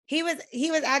like, he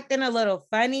was acting a little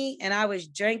funny and I was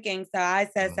drinking. So I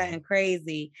said something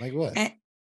crazy. Like what? And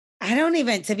I don't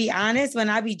even, to be honest, when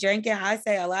I be drinking, I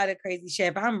say a lot of crazy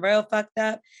shit. If I'm real fucked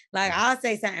up, like I'll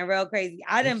say something real crazy.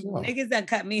 Niggas done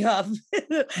cut me off.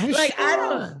 Like I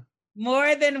don't,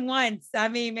 more than once. I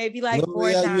mean, maybe like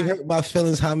 4 times. You hurt my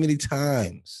feelings how many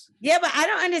times? Yeah, but I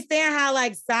don't understand how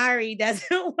like sorry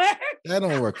doesn't work. That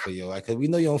don't work for you. Like, cause we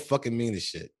know you don't fucking mean the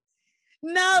shit.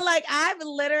 No, like I've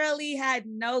literally had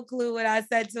no clue what I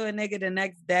said to a nigga the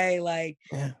next day. Like,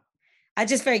 I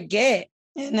just forget.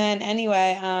 And then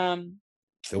anyway,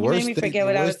 the worst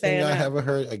thing I ever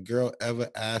heard a girl ever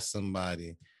ask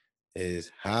somebody is,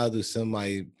 how do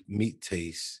somebody meat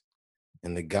taste?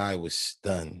 And the guy was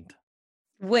stunned.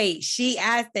 Wait, she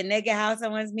asked the nigga how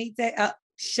someone's meat taste?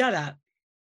 Shut up.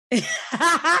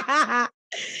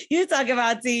 You talking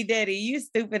about T Diddy. You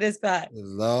stupid as fuck.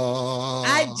 Lord.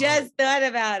 I just thought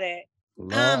about it.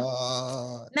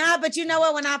 Nah, but you know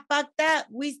what? When I fucked up,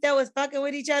 we still was fucking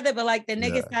with each other, but like the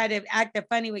nigga started acting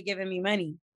funny with giving me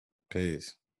money.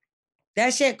 Peace.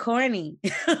 That shit corny.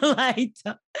 Like,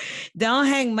 don't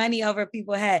hang money over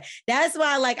people's head. That's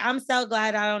why, like, I'm so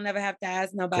glad I don't never have to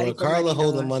ask nobody. Well, Carla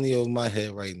holding money over my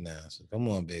head right now. So come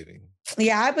on, baby.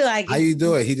 Yeah, I'd be like, how you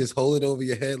do it? He just hold it over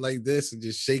your head like this and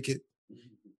just shake it.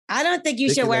 I don't think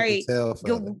you should worry.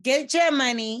 Get your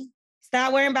money.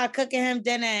 Stop worrying about cooking him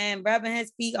dinner and rubbing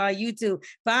his feet on YouTube.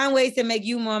 Find ways to make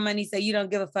you more money so you don't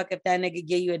give a fuck if that nigga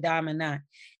give you a dime or not.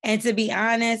 And to be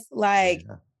honest, like,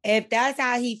 if that's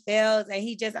how he feels and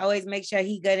he just always makes sure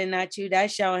he good and not you,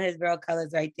 that's showing his real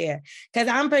colors right there. Because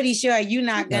I'm pretty sure you're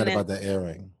not going to... mad about the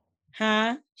earring.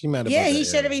 Huh? She mad about he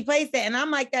should have replaced it. And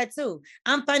I'm like that too.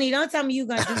 I'm funny. Don't tell me you're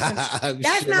going to do some shit.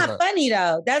 That's not funny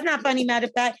though. That's not funny, matter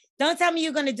of fact. Don't tell me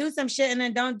you're going to do some shit and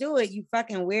then don't do it, you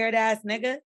fucking weird ass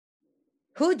nigga.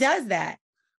 Who does that?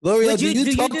 L'Oreal, do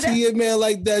you talk to your man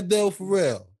like that though, for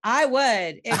real? I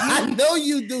would. I know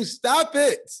you do. Stop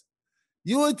it.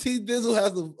 You and T Dizzle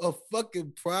has a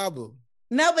fucking problem.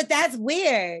 No, but that's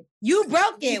weird. You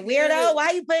broke it, weirdo. Why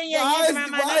are you putting your hands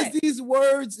around my neck? Why is these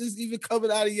words even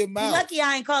coming out of your mouth? You're lucky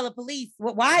I ain't call the police.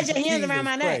 Why is your hands around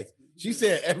my neck? She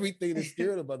said everything to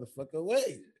scare the motherfucker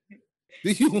away.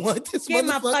 Do you want this Get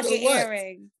motherfucker? My fucking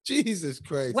earring. Jesus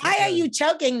Christ. Why are you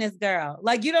choking this girl?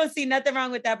 Like, you don't see nothing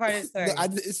wrong with that part of the story. No, I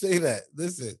didn't say that.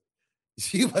 Listen,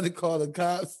 she about to call the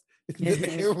cops. Get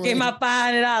my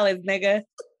 $500, nigga.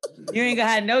 You ain't gonna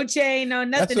have no chain, no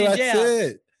nothing in jail. I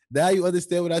said. Now you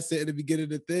understand what I said at the beginning of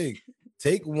the thing.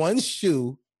 Take one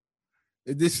shoe,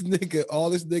 and this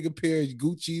nigga pairs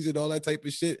Gucci's and all that type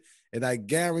of shit, and I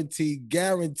guarantee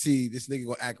this nigga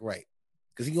gonna act right.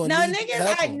 Cause he gonna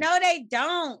no, they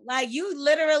don't. Like, you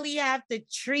literally have to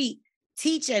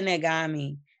teach a nigga, I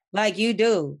mean, like you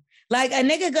do. Like, a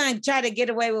nigga gonna try to get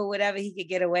away with whatever he could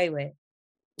get away with.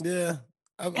 Yeah.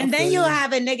 And then you'll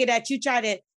have a nigga that you try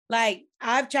to, like,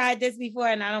 I've tried this before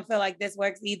and I don't feel like this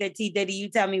works either. T Diddy, you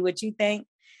tell me what you think.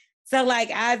 So,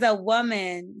 like, as a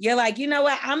woman, you're like, you know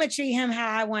what? I'm gonna treat him how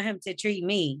I want him to treat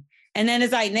me. And then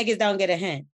it's like, niggas don't get a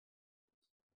hint.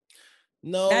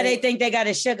 No. Now they think they got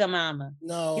a sugar mama.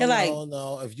 No, you're like,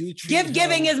 no. If you treat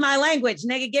giving is my language,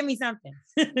 nigga, give me something.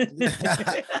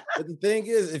 But the thing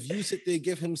is, if you sit there and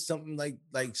give him something like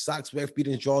socks, sweat, feet,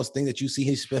 and drawers, thing that you see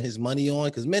him spend his money on,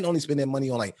 because men only spend their money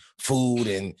on like food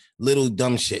and little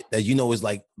dumb shit that you know is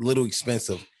like little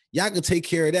expensive. Y'all can take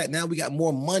care of that. Now we got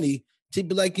more money to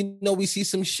be like, you know, we see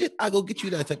some shit. I go get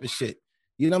you that type of shit.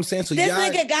 You know what I'm saying? So this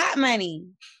nigga got money.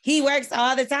 He works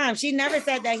all the time. She never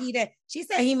said that he did. She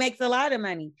said he makes a lot of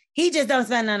money. He just don't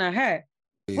spend none on her.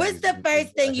 What's the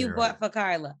first thing you bought for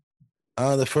Carla?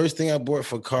 The first thing I bought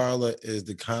for Carla is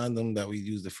the condom that we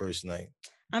used the first night.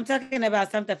 I'm talking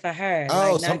about something for her.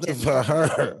 Oh, like something for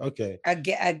her. Okay. A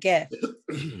gift.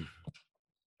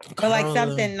 Or like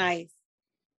something nice.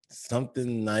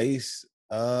 Something nice.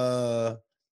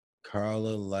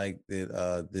 Carla liked it.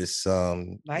 This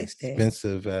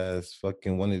expensive ass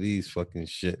fucking one of these fucking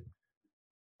shit.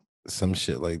 Some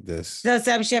shit like this. So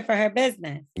some shit for her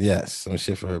business. Yes, some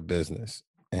shit for her business.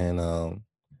 And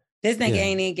this nigga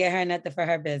ain't even get her nothing for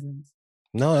her business.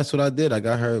 No, that's what I did. I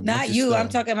got her. Not you. Stuff. I'm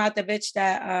talking about the bitch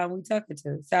that we talking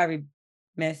to. Sorry,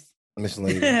 Miss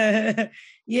Lady.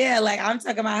 Yeah, like I'm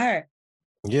talking about her.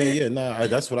 Yeah. No,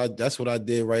 that's what I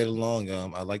did right along.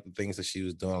 I like the things that she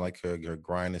was doing, like her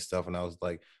grind and stuff. And I was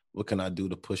like, what can I do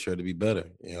to push her to be better?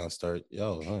 You know,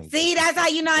 See, that's how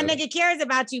you know a nigga cares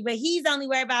about you, but he's only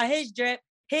worried about his drip,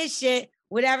 his shit.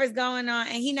 whatever's going on,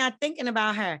 and he not thinking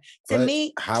about her. To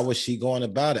me, how was she going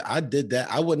about it? I did that.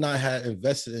 I would not have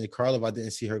invested in Carla if I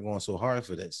didn't see her going so hard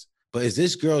for this. But is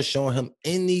this girl showing him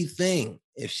anything?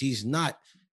 If she's not,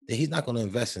 then he's not going to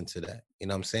invest into that. You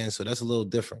know what I'm saying? So that's a little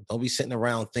different. Don't be sitting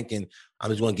around thinking, I'm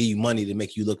just going to give you money to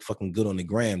make you look fucking good on the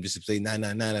gram, just to say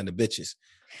 999 on the bitches.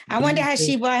 I wonder, has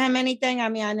she bought him anything? I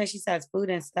mean, I know she sells food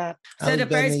and stuff. So the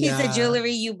first piece of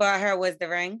jewelry you bought her was the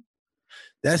ring?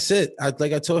 That's it.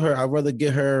 Like I told her, I'd rather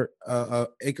get her an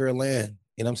acre of land.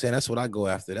 You know what I'm saying? That's what I go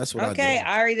after. That's what I do. Okay,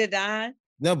 Ari the Don.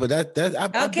 No, but I've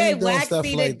been doing stuff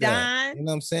like that. Don. You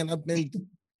know what I'm saying? I've been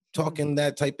talking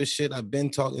that type of shit. I've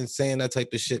been saying that type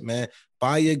of shit, man.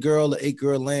 Buy your girl an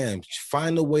acre of land.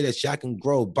 Find a way that y'all can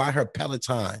grow. Buy her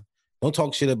Peloton. Don't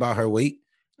talk shit about her weight.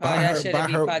 That should be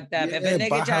fucked up. If a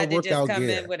nigga tried to just come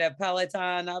in with a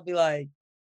Peloton, I'll be like,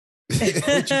 what you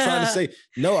trying to say?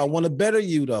 No, I want to better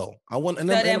you though. I want,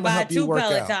 and I'm gonna help you work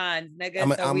out. Nigga, I'm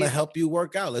gonna help you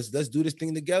work out. Let's do this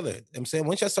thing together. I'm saying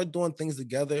once y'all start doing things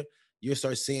together, you'll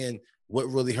start seeing what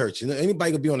really hurts. You know,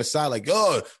 anybody could be on the side like,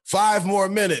 oh, 5 more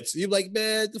minutes. You're like,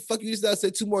 man, the fuck you just now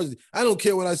said 2 more. I don't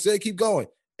care what I said. Keep going.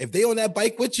 If they on that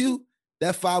bike with you,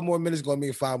 that 5 more minutes gonna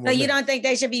mean 5 more. So you don't think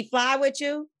they should be fly with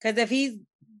you? Because if he's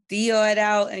Diored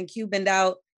out and Cubaned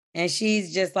out, and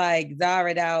she's just like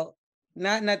Zara'd out.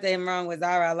 Nothing wrong with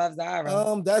Zara. I love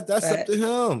Zara. That's up to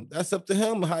him. That's up to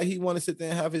him how he want to sit there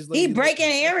and have his. He breaking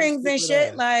earrings and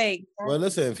shit. Like, well,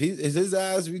 listen, if his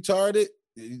ass retarded,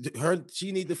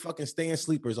 she need to fucking stay in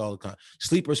sleepers all the time.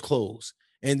 Sleepers clothes,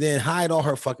 and then hide all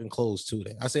her fucking clothes too.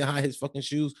 Then I say hide his fucking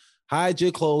shoes, hide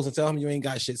your clothes, and tell him you ain't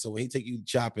got shit. So when he take you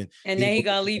shopping, and then he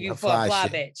gonna leave you for a fly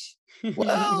bitch.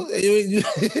 Well,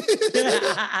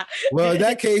 well, in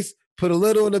that case, put a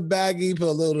little in the baggie, put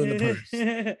a little in the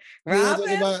purse.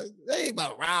 Robbing? They ain't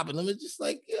about robbing them. It's just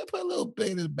like, yeah, put a little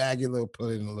bit in the baggie,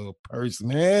 put it in a little purse,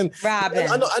 man. Robbing.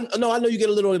 I know you get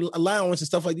a little allowance and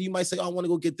stuff like that. You might say, oh, I want to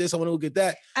go get this, I want to go get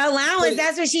that. Allowance,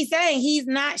 that's what she's saying. He's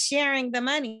not sharing the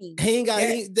money. He ain't got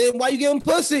then why you give him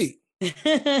pussy? What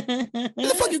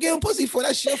the fuck you give him pussy for?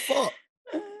 That's your fault.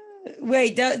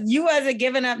 Wait, you wasn't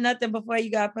giving up nothing before you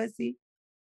got pussy?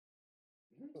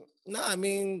 No, I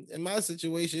mean, in my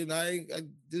situation,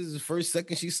 this is the first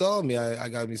second she saw me, I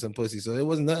got me some pussy, so it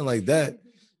wasn't nothing like that.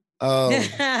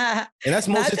 And that's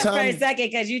most of the time. Not the first second,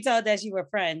 because you told that you were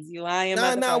friends. You lying?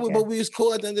 Nah, but we was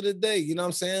cool at the end of the day. You know what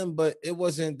I'm saying? But it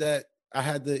wasn't that I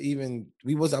had to even.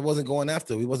 I wasn't going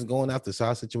after. We wasn't going after. So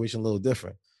our situation a little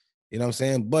different. You know what I'm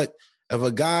saying? But if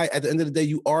a guy, at the end of the day,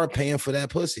 you are paying for that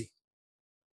pussy.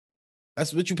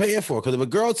 That's what you're paying for. Because if a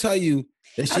girl tell you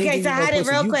that she okay, so how did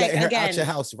real quick again out your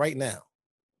house right now?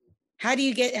 How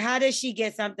does she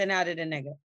get something out of the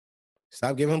nigga?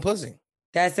 Stop giving him pussy.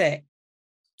 That's it.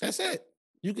 That's it.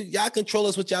 Y'all control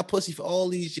us with y'all pussy for all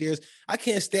these years. I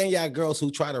can't stand y'all girls who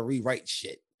try to rewrite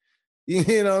shit.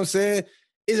 You know what I'm saying?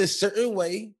 It's a certain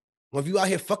way. If you out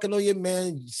here fucking on your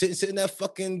man, sit in that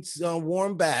fucking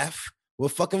warm bath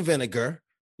with fucking vinegar.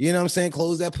 You know what I'm saying?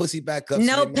 Close that pussy back up.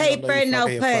 No paper, no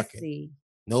pussy.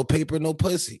 No paper, no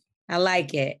pussy. I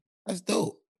like it. That's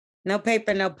dope. No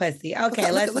paper, no pussy.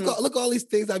 Okay, look all these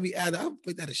things I be adding. I'll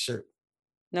put that a shirt.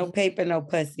 No paper, no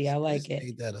pussy. I like it.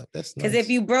 Made that up. That's because nice. If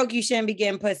you broke, you shouldn't be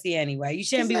getting pussy anyway. You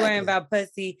shouldn't be worrying about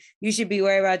pussy. You should be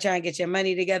worried about trying to get your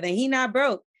money together. And he not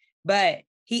broke, but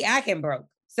he acting broke.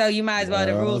 So you might as well,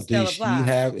 the rules still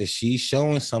apply. Is she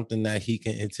showing something that he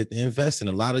can invest in?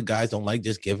 A lot of guys don't like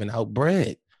just giving out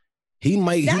bread. That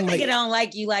nigga don't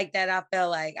like you like that. I feel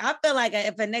like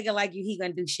if a nigga like you, he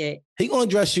gonna do shit. He gonna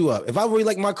dress you up. If I really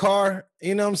like my car,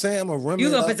 you know what I'm saying? I'm gonna rim it up.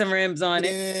 You gonna put some rims on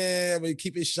it. Yeah, but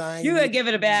keep it shiny. You gonna give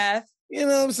it a bath. You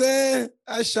know what I'm saying?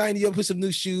 I shine you up, put some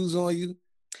new shoes on you.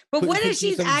 But what if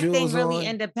she's acting really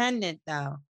independent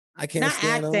though? I can't not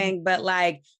acting, but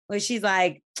like when she's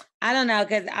like, I don't know,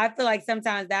 because I feel like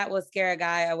sometimes that will scare a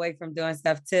guy away from doing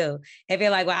stuff too. If you're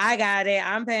like, well, I got it,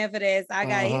 I'm paying for this, I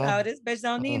got it. Oh, this bitch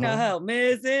don't need no help.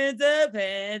 Miss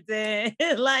Independent.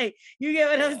 Like, you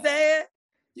get what I'm saying?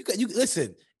 You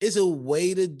listen. It's a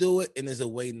way to do it, and there's a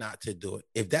way not to do it.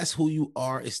 If that's who you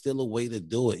are, it's still a way to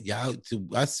do it.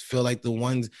 I feel like the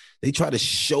ones they try to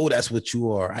show that's what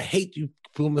you are. I hate you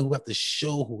women who have to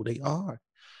show who they are.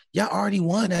 Y'all already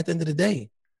won at the end of the day.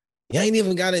 You ain't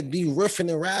even gotta be riffing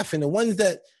and raffing. The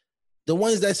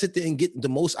ones that sit there and get the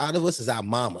most out of us is our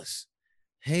mamas.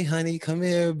 Hey, honey, come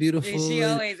here, beautiful. She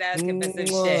always asking for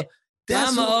some shit.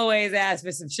 Mama always asks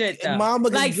for some shit though. Mama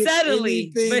like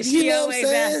subtly, but she always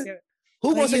asking.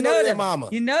 Who wants to know their mama?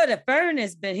 You know the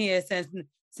furnace been here since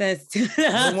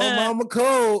Mama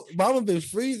cold. Mama been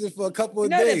freezing for a couple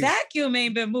of days. The vacuum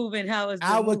ain't been moving how it's been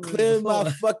I would clear my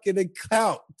fucking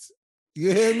account.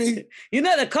 You hear me? You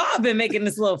know the car been making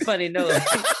this little funny noise.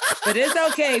 But it's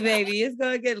okay, baby. It's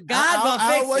gonna get God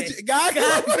gonna fix it. God.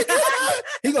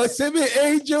 He gonna send me an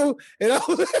angel and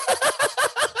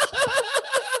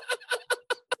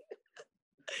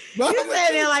you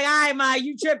saying there like, all right, Ma,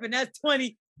 you tripping. That's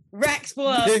 20 racks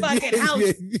for a fucking house.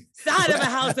 Side of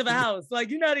a house. Like,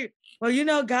 you know,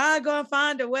 God gonna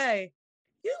find a way.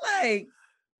 You like,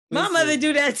 my mother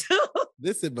do that too.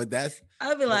 Listen, but that's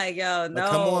I'll be like, yo, no.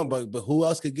 Come on, but who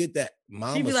else could get that?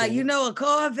 Mama, she'd be like, a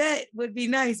Corvette would be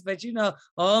nice, but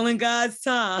all in God's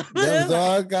time. That was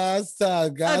all God's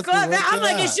time. A Corvette, I'm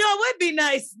like, it sure would be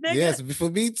nice, nigga. Yes, for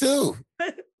me too.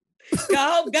 I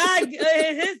hope God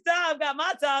in his time got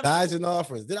my time. Tithes and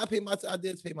offerings. Did I pay my? I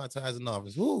did pay my tithes and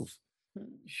offerings. Woo.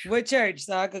 What church?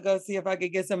 So I could go see if I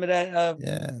could get some of that.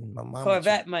 My mama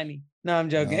Corvette money. No, I'm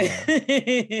joking.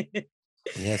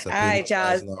 Yes, all right,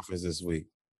 y'all. Offers this week.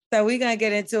 So we're gonna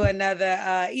get into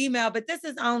another email, but this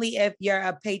is only if you're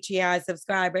a Patreon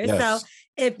subscriber. Yes. So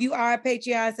if you are a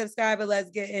Patreon subscriber, let's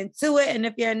get into it. And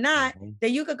if you're not,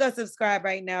 then you could go subscribe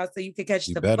right now so you can catch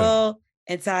full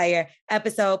entire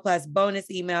episode plus bonus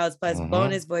emails plus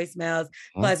bonus voicemails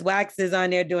plus Waxes on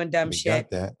there doing dumb shit.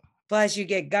 Got that. Plus you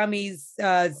get gummies,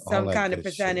 some kind of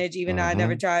percentage, even though I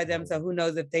never tried them. So who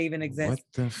knows if they even exist. What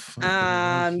the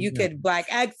fuck? You get Black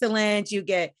Excellence, you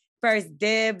get first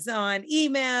dibs on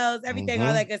emails, everything,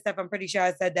 all that good stuff. I'm pretty sure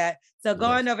I said that. So go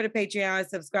on over to Patreon,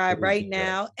 subscribe right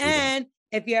now. And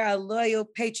if you're a loyal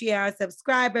Patreon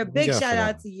subscriber, big shout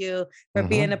out to you for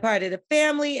being a part of the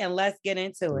family. And let's get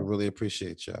into it. We really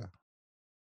appreciate y'all.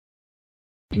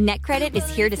 NetCredit is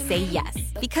here to say yes,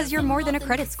 because you're more than a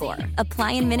credit score.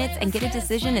 Apply in minutes and get a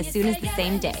decision as soon as the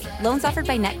same day. Loans offered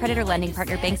by NetCredit or lending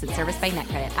partner banks and serviced by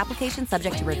NetCredit. Application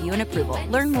subject to review and approval.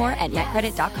 Learn more at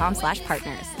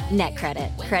netcredit.com/partners.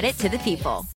 NetCredit. Credit to the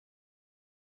people.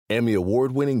 Emmy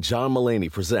award-winning John Mulaney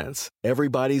presents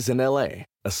Everybody's in L.A.,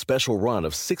 a special run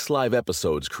of 6 live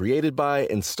episodes created by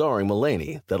and starring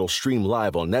Mulaney that'll stream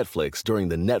live on Netflix during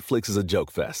the Netflix is a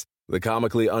Joke Fest. The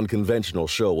comically unconventional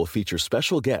show will feature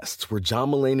special guests where John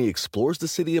Mulaney explores the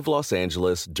city of Los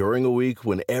Angeles during a week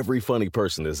when every funny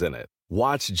person is in it.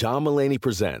 Watch John Mulaney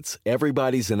Presents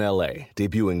Everybody's in L.A.,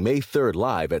 debuting May 3rd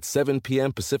live at 7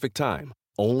 p.m. Pacific Time,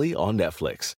 only on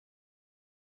Netflix.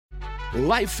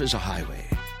 Life is a highway,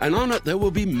 and on it there will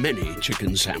be many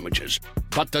chicken sandwiches.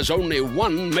 But there's only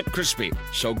one McCrispy.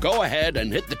 So go ahead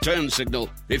and hit the turn signal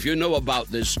if you know about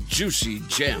this juicy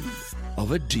gem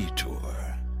of a detour.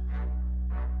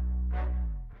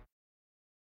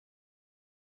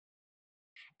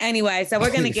 Anyway, so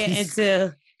we're going to get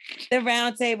into the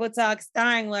Roundtable Talk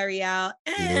starring L'Oreal,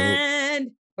 and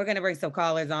we're going to bring some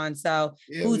callers on. So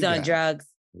who's on drugs?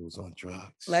 Who's on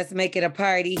drugs? Let's make it a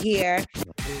party here.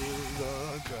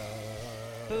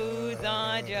 Who's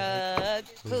on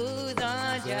drugs? Who's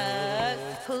on drugs?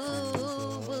 Who,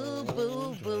 boo,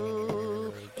 boo,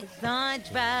 boo, is on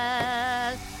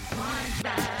drugs?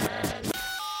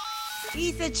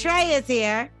 Issa Trey is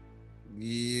here.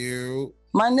 You.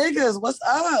 My niggas, what's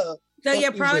up? So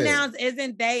your pronouns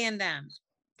isn't they and them?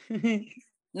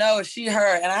 No, she,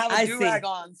 her, and I have a do-rag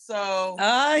on, so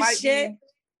might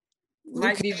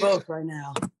be both right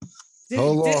now.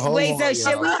 Hold on. Wait, so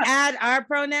should we add our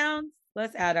pronouns?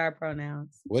 Let's add our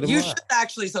pronouns. You should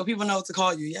actually, so people know what to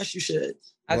call you. Yes, you should.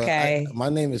 Okay. My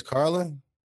name is Carla.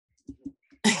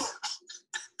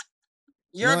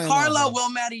 You're Carla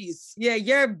Wilmatis. Yeah,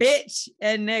 you're bitch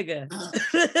and nigga.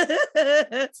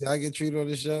 See, I get treated on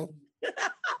the show.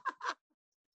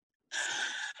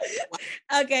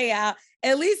 Okay, y'all.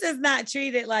 At least it's not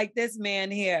treated like this man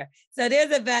here. So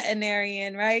there's a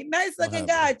veterinarian, right? Nice looking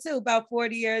guy too, about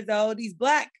 40 years old. He's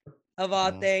Black, of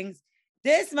all things.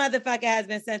 This motherfucker has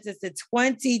been sentenced to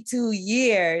 22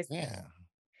 years. Yeah.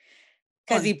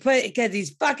 Because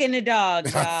he's fucking the dog,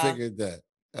 y'all. I figured that.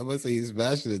 I must say he's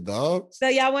smashing the dog. So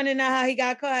y'all want to know how he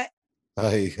got caught?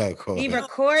 He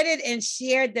recorded and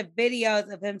shared the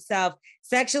videos of himself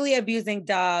sexually abusing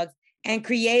dogs and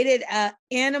created an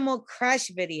animal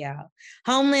crush video.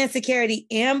 Homeland Security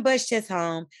ambushed his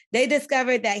home. They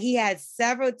discovered that he had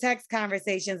several text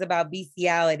conversations about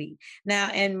bestiality.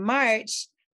 Now, in March,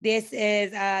 this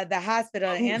is the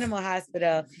hospital, the animal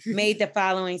hospital, made the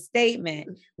following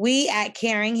statement. We at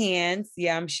Caring Hands,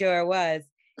 I'm sure it was,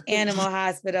 Animal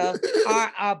Hospital,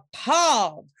 are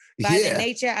appalled by the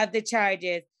nature of the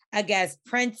charges against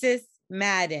Princess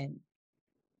Madden.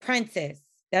 Princess.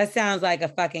 That sounds like a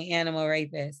fucking animal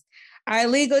rapist. Our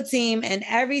legal team and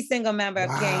every single member of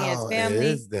Caring Hands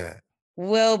family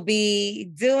will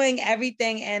be doing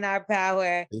everything in our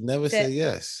power. They never say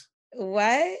yes.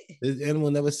 What? This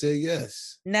animal never said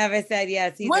yes. Never said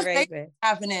yes. He's a rapist.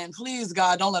 Happening? Please,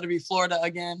 God, don't let it be Florida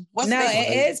again.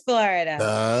 It is Florida.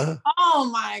 Oh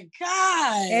my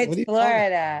God. It's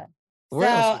Florida.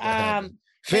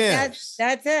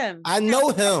 That's him. I know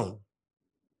him.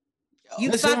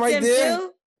 You fucked him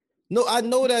too? No, I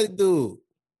know that dude.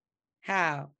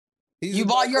 How? You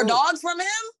bought your dogs from him?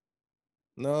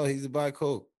 No, he's a buy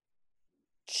coke.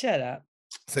 Shut up.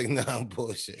 It's like, nah, I'm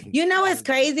bullshit. You know what's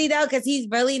crazy though? Because he's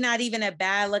really not even a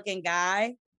bad looking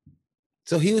guy.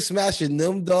 So he was smashing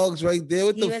them dogs right there.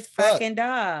 What the fuck? He was fucking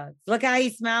dogs. Look how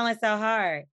he's smiling so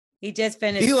hard. He just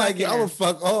finished. He like, I'm gonna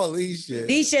fuck all these shit.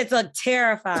 These shits look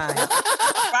terrified.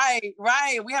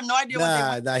 Right. We have no idea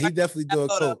what they he definitely doing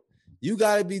coke. You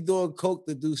gotta be doing coke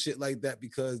to do shit like that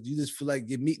because you just feel like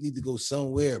your meat need to go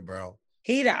somewhere, bro.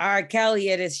 He the R.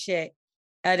 Kelly of this shit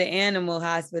at the animal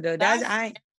hospital. Look at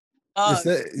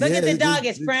the dog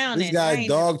is frowning. This guy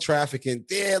dog trafficking.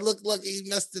 Yeah, look, he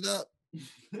messed it up.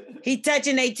 He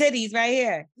touching their titties right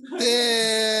here.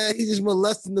 Yeah, he just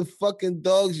molesting the fucking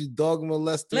dogs. You dog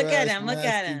molester. Look at him.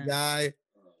 Guy.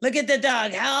 Look at the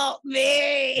dog. Help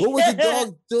me. What was the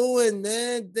dog doing,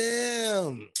 man?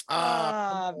 Damn.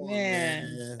 Oh,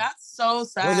 man. That's so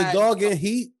sad. Was the dog in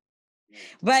heat?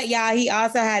 But yeah, he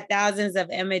also had thousands of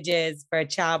images for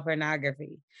child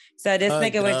pornography. So this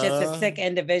nigga was just a sick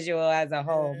individual as a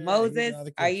whole. Moses,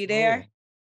 are you there?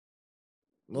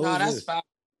 No, that's fine.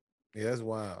 Yeah, that's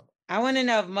wild. I want to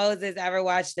know if Moses ever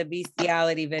watched the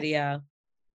bestiality video.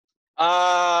 No,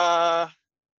 I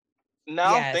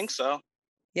don't think so.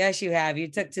 Yes, you have. You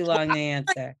took too long to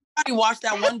answer. I watched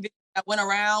that one video that went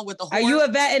around with the horse. Are you a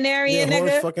veterinarian, nigga?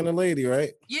 Horse fucking a lady,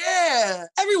 right? Yeah.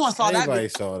 Everyone saw that. Everybody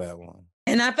saw that one.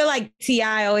 And I feel like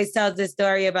T.I. always tells this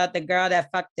story about the girl that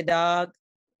fucked the dog.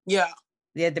 Yeah.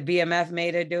 Yeah, the BMF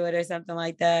made her do it or something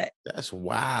like that. That's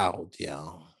wild,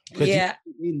 yo. Yeah.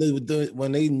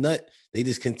 When they nut, they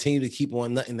just continue to keep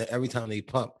on nutting every time they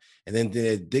pump. And then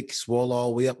their dick swell all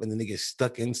the way up and then they get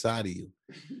stuck inside of you.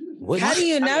 How do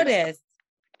you know this?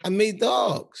 I made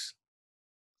dogs.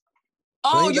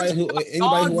 Oh, so anybody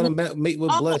who want to mate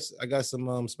with Bless, I got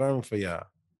some sperm for y'all.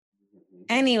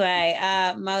 Anyway,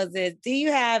 Moses, do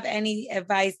you have any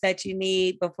advice that you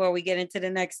need before we get into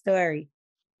the next story?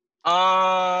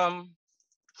 No,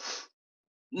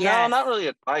 not really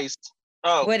advice.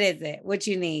 Oh, what is it? What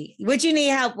you need? What you need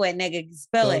help with, nigga?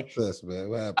 Spill it. This, man.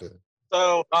 What happened?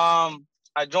 So,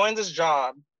 I joined this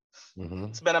job. Mm-hmm.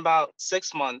 It's been about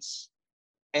 6 months,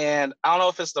 and I don't know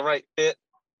if it's the right fit.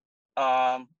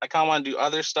 I kind of want to do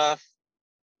other stuff.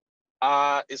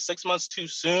 Is 6 months too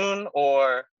soon,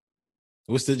 or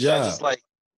what's the job? Just like,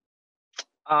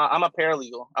 I'm a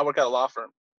paralegal. I work at a law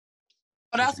firm.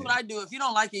 But that's what I do. If you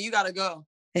don't like it, you gotta go.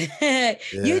 You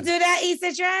do that,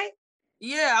 Issa Trey?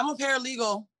 Yeah, I'm a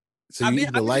paralegal. So you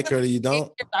either like her or you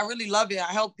don't? I really love it.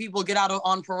 I help people get out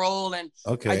on parole and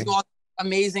I do all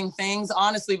amazing things,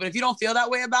 honestly. But if you don't feel that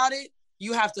way about it,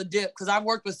 you have to dip. Because I've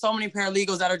worked with so many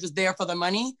paralegals that are just there for the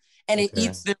money and it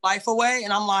eats their life away.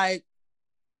 And I'm like,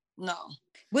 no.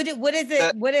 What is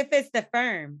it? What if it's the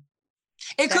firm?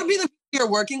 It could be the people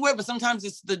you're working with, but sometimes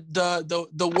it's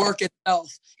the work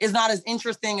itself is not as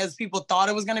interesting as people thought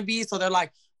it was going to be. So they're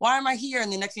like, why am I here?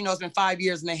 And the next thing you know, it's been 5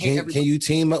 years and they hate everybody. Can you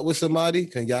team up with somebody?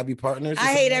 Can y'all be partners?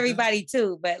 I hate everybody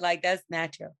too, but like that's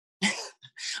natural.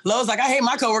 Lowe's like, I hate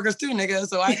my coworkers too, nigga.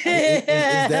 So I is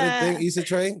that a thing, Issa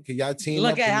Trey? Can y'all team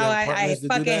up? Look at how I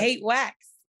fucking hate Wax.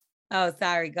 Oh,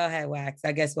 sorry. Go ahead, Wax.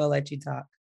 I guess we'll let you talk.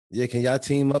 Yeah, can y'all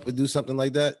team up and do something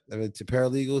like that? I mean, to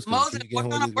paralegals? Moses, what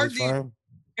kind of work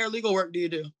paralegal work do you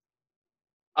do?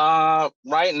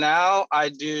 Right now, I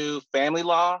do family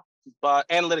law,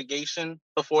 and litigation.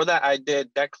 Before that, I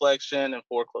did debt collection and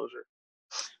foreclosure.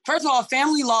 First of all,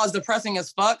 family law is depressing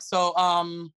as fuck. So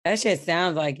that shit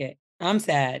sounds like it. I'm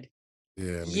sad.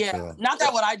 Yeah. Not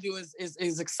that what I do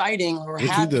is exciting or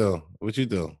What you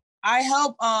do? I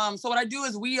help. So what I do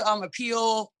is we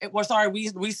appeal.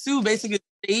 We sue basically the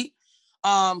state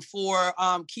for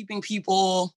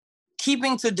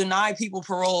keeping to deny people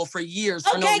parole for years.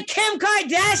 Okay, Kim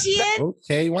Kardashian.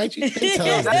 Okay, why don't you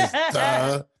tell us this?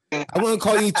 I want to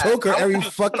call you Toker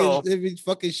every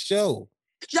fucking show.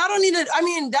 Y'all don't need to. I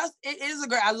mean, it is a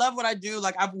great. I love what I do.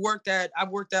 Like I've worked at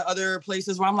other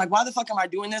places where I'm like, why the fuck am I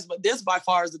doing this? But this by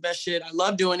far is the best shit. I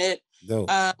love doing it.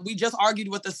 We just argued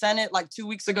with the Senate like 2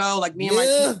 weeks ago. Like me and my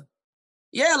team.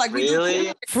 Yeah, like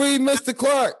really free Mr.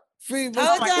 Clark. Hold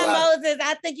on, Moses.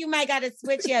 I think you might got to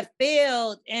switch your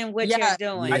field in what you're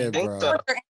doing. I think so.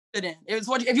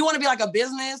 If you want to be like a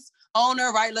business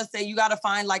owner, right? Let's say you got to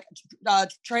find like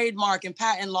trademark and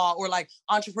patent law or like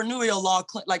entrepreneurial law,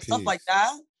 like stuff like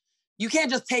that. you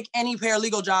can't just take any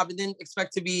paralegal job and then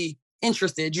expect to be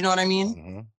interested. You know what I mean?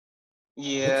 Mm-hmm.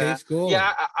 Yeah. Okay, cool.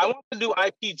 Yeah, I want to do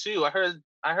IP too. I heard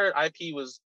IP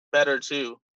was better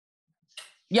too.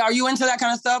 Yeah, are you into that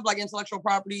kind of stuff, like intellectual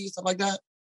property, stuff like that?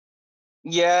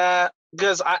 Yeah,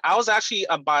 because I was actually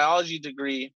a biology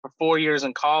degree for 4 years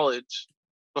in college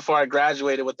before I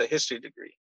graduated with a history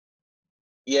degree.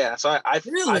 Yeah, so I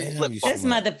flipped. This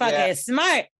motherfucker is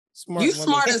smart. You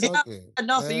smart as hell.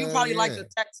 No, so you probably like the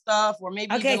tech stuff, or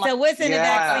maybe. Okay, so what's in the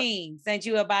vaccine? Since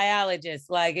you a biologist,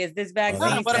 like, is this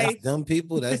vaccine safe? That's dumb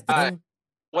people. That's dumb.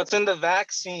 What's in the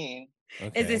vaccine?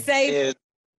 Okay. Is it safe?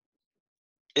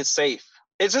 It's safe.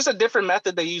 It's just a different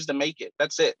method they use to make it.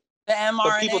 That's it. The mRNA.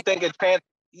 So people think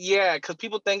because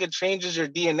people think it changes your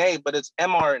DNA, but it's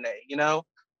mRNA. You know,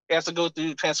 it has to go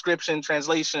through transcription,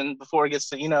 translation before it gets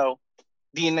to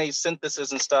DNA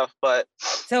synthesis and stuff. But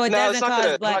so it doesn't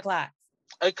cause blood clots.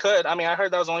 It could. I mean, I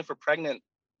heard that was only for pregnant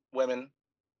women.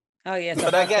 Oh yeah.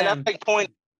 So but again, that's like point.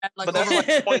 But that's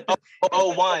like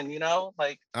 0.001, you know,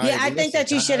 like. Yeah, I think that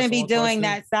you shouldn't be doing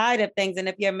that side of things, and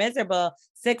if you're miserable,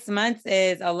 6 months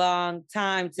is a long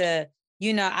time to.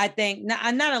 I think not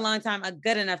a long time, a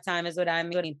good enough time is what I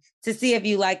mean, to see if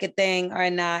you like a thing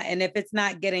or not. And if it's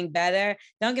not getting better,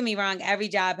 don't get me wrong, every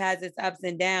job has its ups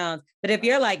and downs. But if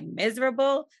you're like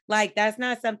miserable, like that's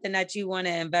not something that you want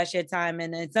to invest your time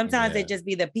in. And sometimes it just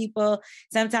be the people.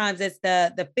 Sometimes it's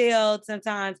the field.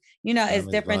 Sometimes, it's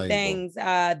different things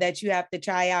that you have to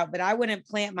try out. But I wouldn't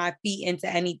plant my feet into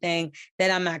anything that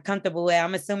I'm not comfortable with.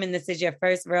 I'm assuming this is your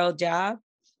first real job.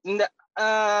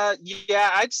 Yeah,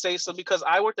 I'd say so because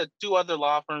I worked at 2 other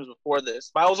law firms before this,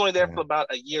 but I was only there for about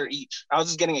a year each. I was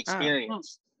just getting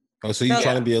experience. Oh, so you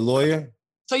trying to be a lawyer?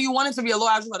 So you wanted to be a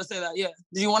lawyer? I was about to say that. Yeah.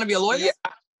 Did you want to be a lawyer? Yeah,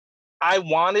 I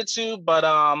wanted to, but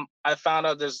I found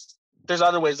out there's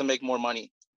other ways to make more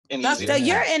money. So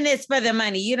you're in this for the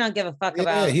money. You don't give a fuck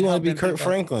about. Yeah, he want to be Kurt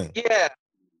Franklin. Yeah.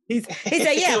 He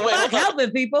said, "Yeah, fuck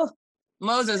helping people."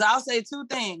 Moses, I'll say 2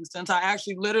 things. Since I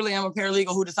actually literally am a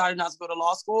paralegal who decided not to go to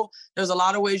law school, there's a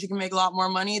lot of ways you can make a lot more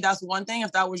money. That's one thing,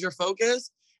 if that was your focus.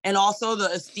 And also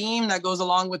the esteem that goes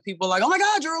along with people like, oh my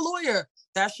God, you're a lawyer.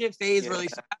 That shit fades really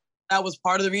fast. That was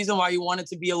part of the reason why you wanted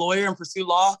to be a lawyer and pursue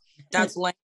law. That's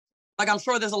lame. Like, I'm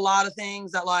sure there's a lot of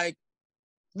things that like,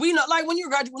 we know, like when you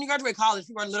graduate college,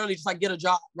 people are literally just like, get a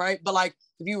job, right? But like,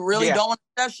 if you really don't want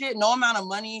that shit, no amount of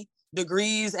money,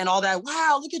 degrees and all that,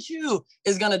 wow, look at you,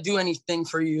 is gonna do anything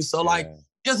for you. So like, you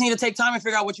just need to take time and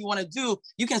figure out what you want to do.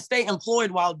 You can stay employed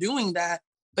while doing that,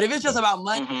 but if it's just about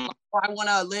money, or I want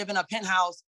to live in a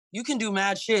penthouse, you can do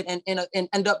mad shit and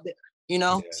end up there,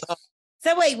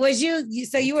 So wait, was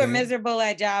you were miserable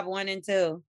at job 1 and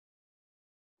 2?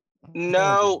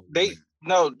 No,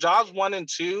 jobs 1 and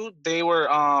 2, they were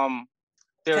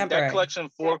debt collection,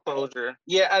 foreclosure.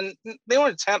 Yeah, and they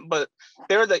weren't temp, but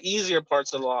they were the easier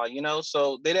parts of the law,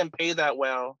 so they didn't pay that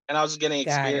well, and I was just getting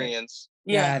experience.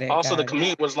 Also, the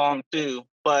commute was long too.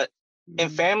 But in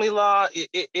family law,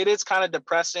 it is kind of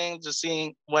depressing just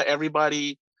seeing what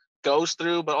everybody goes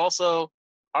through. But also,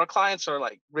 our clients are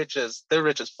like they're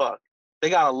rich as fuck. They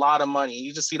got a lot of money.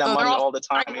 You just see that money all the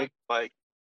time. It's like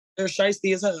they're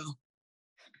shiesty as hell.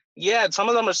 Yeah, some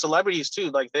of them are celebrities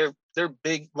too. Like they're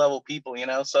big level people,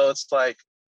 So it's like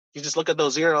you just look at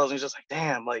those zeros and you're just like,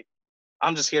 damn, like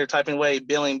I'm just here typing away,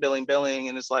 billing,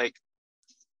 and it's like,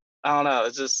 I don't know.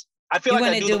 It's just I feel like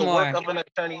I do the work of an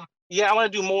attorney. Yeah, I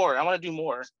want to do more.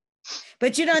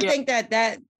 But you don't think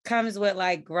that comes with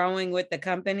like growing with the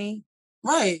company,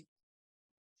 right?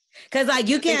 Because like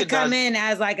you can't come in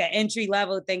as like an entry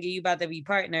level thinking you about to be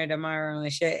partner tomorrow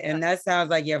and shit, and that sounds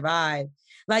like your vibe.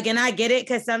 Like, and I get it,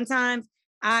 because sometimes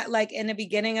I like in the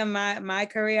beginning of my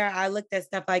career, I looked at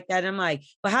stuff like that. And I'm like,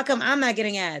 well, how come I'm not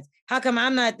getting ads? How come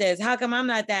I'm not this? How come I'm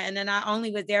not that? And then I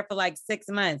only was there for like 6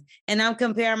 months. And I'm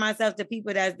comparing myself to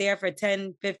people that's there for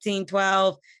 10, 15,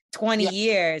 12, 20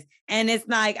 years. And it's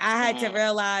like, I had to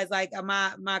realize like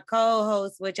my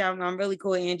co-host, which I'm really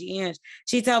cool, Angie Inch,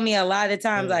 she told me a lot of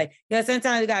times, like,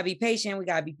 sometimes we gotta be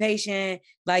patient.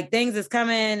 Like things is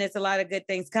coming. It's a lot of good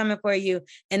things coming for you.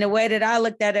 And the way that I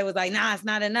looked at it was like, nah, it's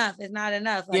not enough.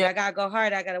 Like I gotta go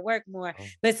hard. I gotta work more.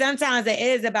 But sometimes it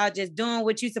is about just doing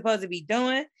what you're supposed to be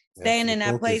doing. Staying in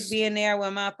that place, being there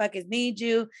when motherfuckers need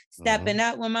you, stepping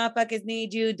up when motherfuckers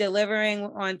need you, delivering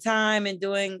on time and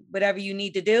doing whatever you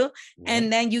need to do.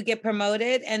 And then you get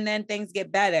promoted and then things get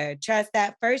better. Trust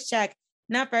that first check,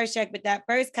 but that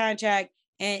first contract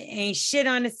ain't shit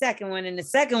on the second one. And the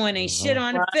second one ain't shit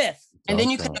on the fifth. And then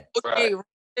you can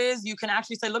you can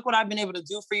actually say, look what I've been able to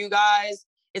do for you guys.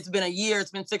 It's been a year,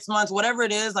 it's been 6 months, whatever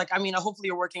it is. Like, I mean, hopefully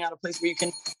you're working at a place where you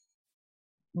can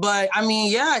But I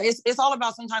mean, yeah, it's all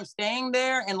about sometimes staying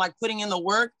there and like putting in the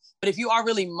work. But if you are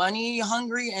really money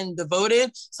hungry and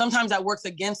devoted, sometimes that works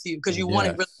against you because you want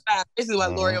it really fast. Basically,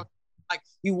 like L'Oreal, like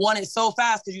you want it so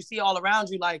fast because you see all around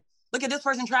you, like, look at this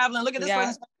person traveling, look at this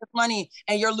person spending money,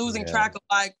 and you're losing track of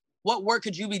like, what work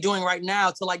could you be doing right now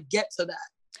to like get to that?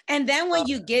 And then when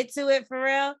you get to it for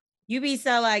real, you be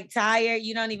so like tired,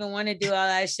 you don't even want to do all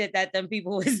that shit that them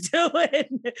people was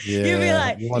doing. You be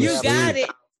like, you got it.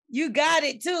 You got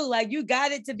it too. Like you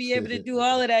got it to be able to do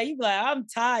all of that. You be like, I'm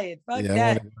tired. Fuck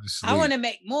that. I want to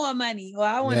make more money. Or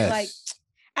I want to like,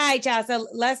 all right, y'all. So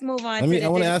let's move on. I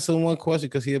want to ask him one question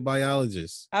because he's a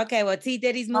biologist. Okay, well, T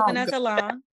Diddy's moving us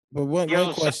along. But one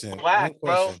question. One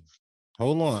question.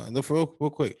 Hold on. Look real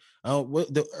quick.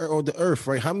 What the Earth,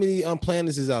 right? How many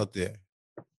planets is out there?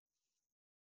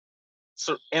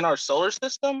 So in our solar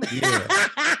system? Yeah.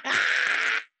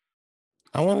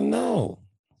 I want to know.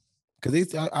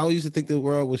 Because I used to think the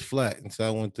world was flat, and so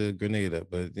I went to Grenada.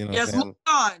 But you know, yes, move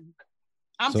on.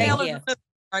 I'm Taylor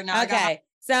right now. Okay,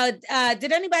 so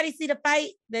did anybody see the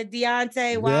fight? The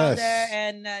Deontay Wilder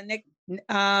and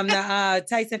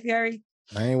Tyson Fury?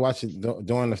 I ain't watch it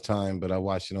during this time, but I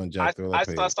watched it on Jack Thriller. I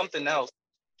saw something else.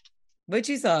 What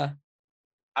you saw?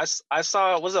 I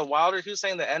saw, was it Wilder who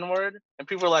saying the N-word? And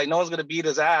people were like, no one's gonna beat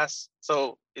his ass.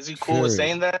 So is he cool with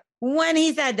saying that? When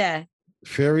he said that?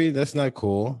 Fury, that's not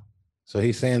cool. So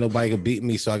he's saying nobody could beat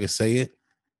me, so I can say it.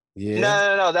 Yeah.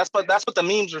 No. That's what the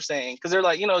memes were saying because they're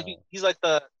like, you know, he's like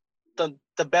the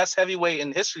best heavyweight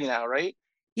in history now, right?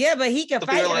 Yeah, but he can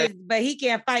fight, but he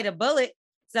can't fight a bullet,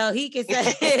 so he can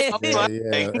say.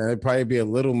 yeah. It'd probably be a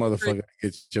little motherfucker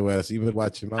get your ass. Even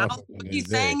watch your mouth. He's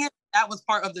saying it. That was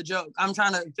part of the joke. I'm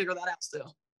trying to figure that out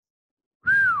still.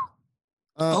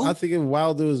 I think if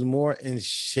Wilder was more in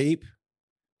shape,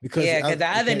 because the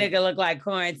other nigga looked like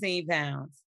quarantine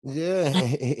pounds. Yeah,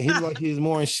 he was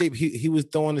more in shape. He was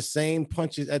throwing the same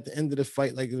punches at the end of the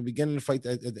fight, like at the beginning of the fight,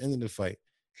 at the end of the fight.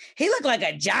 He looked like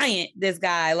a giant, this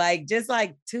guy. Like, just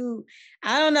like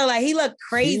I don't know, like he looked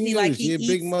crazy. Huge. Like he a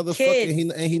big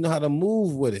motherfucker. And he know how to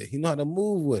move with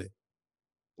it.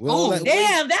 Oh,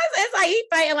 damn. It's like he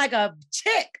fighting like a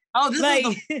chick. Oh, this like,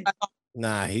 is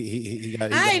Nah, he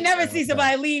got. I ain't never seen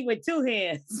somebody lead with two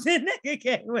hands. The nigga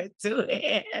came with two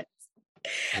hands.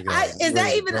 Is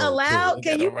that even allowed?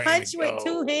 Can you punch with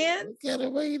two hands? Got a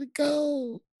way to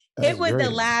go. It was the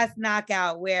last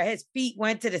knockout where his feet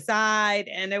went to the side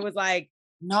and it was like,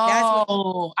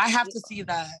 no, I have to see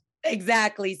that.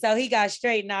 Exactly. So he got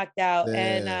straight knocked out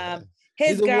and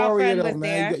his girlfriend was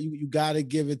there. You got to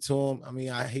give it to him. I mean,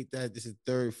 I hate that this is the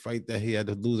third fight that he had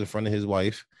to lose in front of his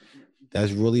wife.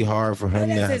 That's really hard for him.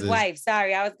 That's his wife.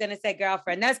 Sorry, I was going to say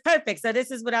girlfriend. That's perfect. So this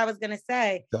is what I was going to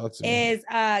say is,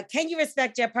 can you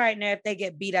respect your partner if they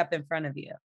get beat up in front of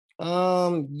you?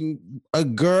 A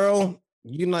girl,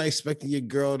 you're not expecting your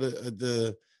girl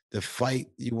to fight.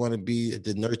 You want to be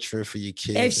the nurturer for your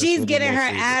kids. If she's getting her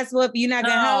ass whooped, you're not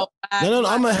going to help? No,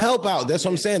 I'm going to help out. That's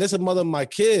what I'm saying. That's a mother of my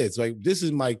kids. Like, this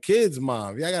is my kids'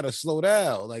 mom. Y'all got to slow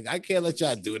down. Like, I can't let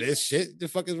y'all do this shit. The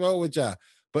fuck is wrong with y'all?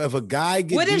 But if a guy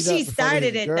gets, what if she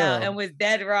started it though and was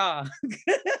dead wrong?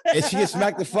 And she gets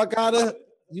smacked the fuck out of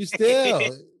you still.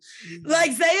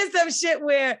 Like saying some shit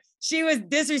where she was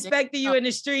disrespecting you in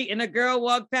the street and a girl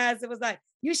walked past and was like,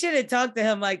 you shouldn't talk to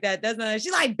him like that.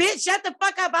 She's like, bitch, shut the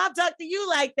fuck up. I'll talk to you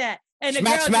like that. And the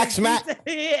girl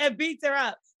and beats her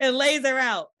up and lays her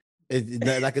out.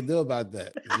 Nothing I can do about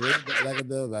that. Nothing I can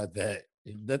do about that.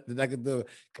 Nothing I can do.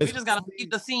 We just gotta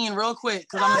keep the scene real quick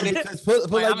because I'm gonna get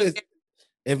put like this.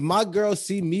 If my girl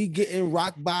see me getting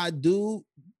rocked by a dude,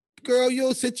 girl,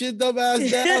 you'll sit your dumb ass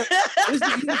down.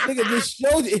 This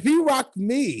shows you. If he rocked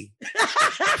me,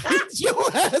 get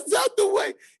your ass out the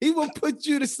way. He will put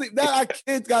you to sleep. Now our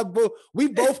kids got both. We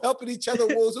both helping each other.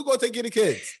 Wolves. Who's gonna take care of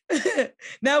the kids?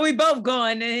 Now we both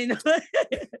going. And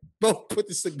both put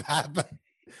the sleep. How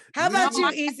about you,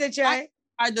 Issa Trey?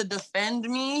 Tried to defend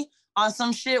me on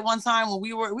some shit one time when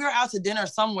we were out to dinner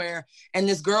somewhere and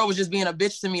this girl was just being a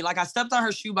bitch to me. Like I stepped on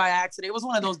her shoe by accident. It was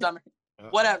one of those dumb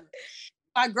whatever.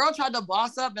 My girl tried to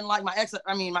boss up and like my ex, or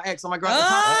my girl.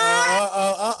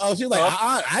 She's like,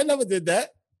 I never did that.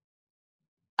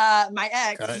 My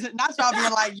ex, not y'all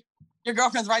being like, your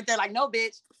girlfriend's right there. Like, no,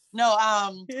 bitch. No,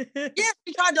 yeah,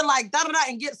 she tried to like da-da-da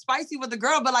and get spicy with the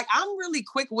girl, but like I'm really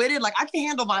quick-witted. Like I can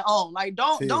handle my own. Like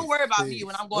don't worry about me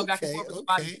when I'm going back and forth with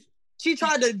somebody. She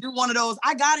tried to do one of those,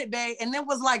 I got it, babe, and then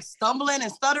was like stumbling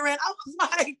and stuttering. I was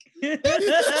like, we're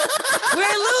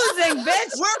losing,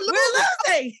 bitch. We're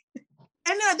losing.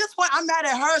 And then at this point, I'm mad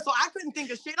at her, so I couldn't think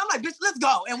of shit. I'm like, bitch, let's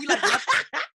go. And we like, I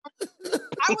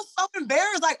was so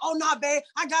embarrassed, like, oh, nah, babe,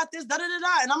 I got this,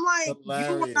 da-da-da-da. And I'm like,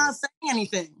 you were not saying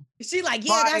anything. She like,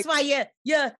 yeah, that's why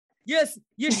your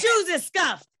shoes is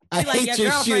scuffed. She like, your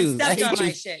girlfriend shoes. stepped on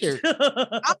my shit.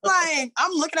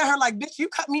 I'm looking at her like, bitch, you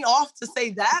cut me off to say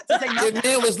that? To say nothing. The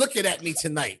man was looking at me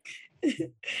tonight.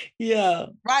 Yeah.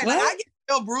 Right, like, I get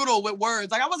real brutal with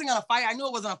words. Like, I wasn't gonna fight. I knew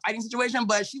it wasn't a fighting situation,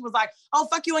 but she was like, oh,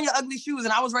 fuck you and your ugly shoes.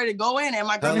 And I was ready to go in. And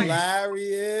my girl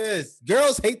hilarious.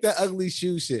 Girls hate that ugly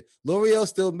shoe shit. L'Oreal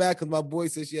still mad because my boy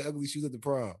said she had ugly shoes at the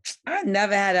prom. I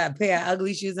never had a pair of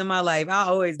ugly shoes in my life. I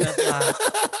always been fly.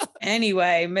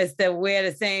 Anyway, Mr. Wear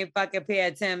the same fucking pair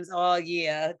of Timbs all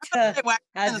year.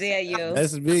 How dare you?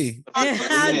 That's me.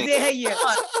 How dare you?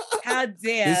 How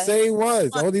dare? The same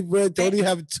ones. Only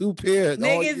have 2 pairs.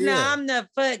 Niggas know I'm the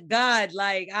foot god.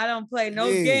 Like, I don't play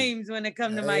no games when it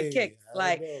comes to my kicks.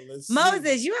 Like,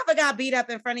 Moses, you ever got beat up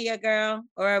in front of your girl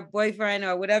or a boyfriend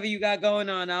or whatever you got going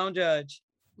on? I don't judge.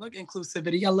 Look,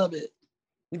 inclusivity. I love it.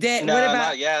 No, what about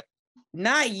not yet.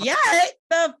 Not yet?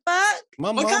 The fuck?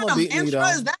 My mama beat me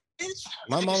though.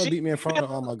 My mama beat me in front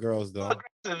of all my girls though.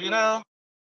 You know?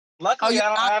 Luckily,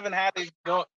 I haven't had it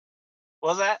go. What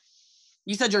was that?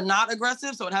 You said you're not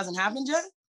aggressive, so it hasn't happened yet?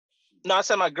 No, I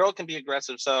said my girl can be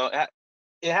aggressive, so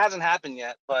it hasn't happened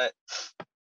yet, but...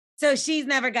 So she's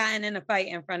never gotten in a fight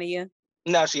in front of you?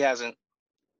 No, she hasn't.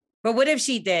 But what if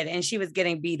she did and she was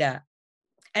getting beat up?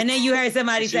 And then you heard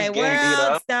somebody say,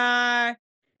 World Star.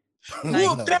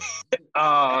 Like,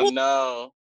 oh,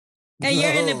 no. And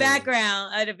you're in the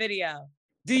background of the video.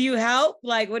 Do you help?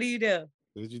 Like, what do you do?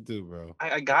 What did you do, bro?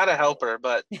 I gotta help her,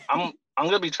 but I'm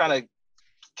gonna be trying to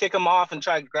kick him off and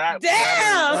try to grab.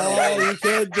 Damn! No, you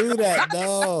can't do that.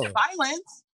 No.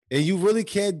 Violence. And you really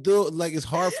can't do it. Like, it's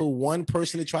hard for one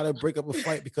person to try to break up a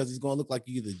fight because it's gonna look like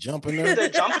you either jumping her.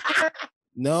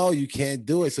 No, you can't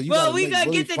do it. So you we gonna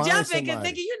really get to jumping because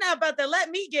nigga, you're not about to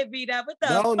let me get beat up. What the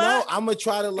fuck? No, I'm gonna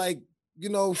try to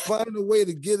find a way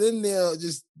to get in there.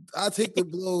 Just I'll take the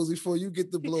blows before you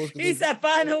get the blows. He said,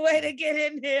 find a way to get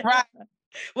in there. Right.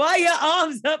 Why your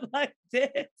arms up like this?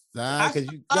 I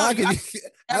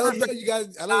don't know. You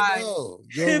guys, I don't know.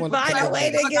 You find a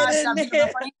way to get in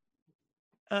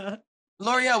there.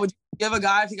 L'Oreal, would you give a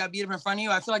guy if he got beat up in front of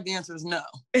you? I feel like the answer is no.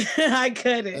 I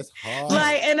couldn't. That's hard.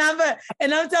 Like, and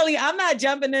I'm telling you, I'm not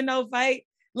jumping in no fight.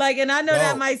 Like, and I know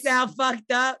that might sound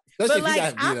fucked up, but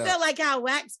like, I feel like how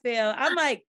Wax feel. I'm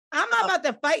like, I'm not about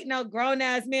to fight no grown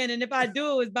ass man, and if I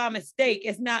do, it was by mistake.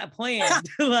 It's not planned.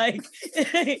 Like,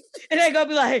 and they gonna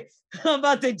be like, I'm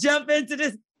about to jump into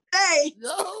this. Hey,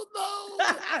 no.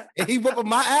 And he whipping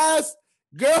my ass.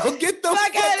 Girl, get the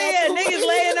fuck out of here. Niggas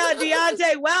laying out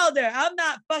Deontay Wilder. I'm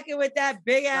not fucking with that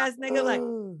big ass nigga. Like,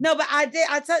 no, but I did.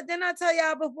 Didn't I tell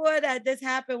y'all before that this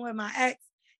happened with my ex?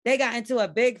 They got into a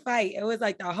big fight. It was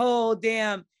like the whole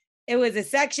damn, it was a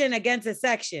section against a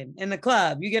section in the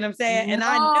club. You get what I'm saying? And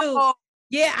I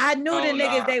knew the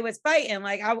niggas they was fighting.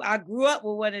 Like, I grew up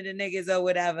with one of the niggas or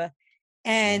whatever.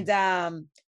 And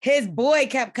his boy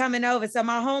kept coming over. So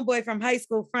my homeboy from high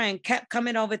school friend kept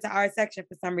coming over to our section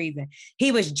for some reason.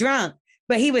 He was drunk,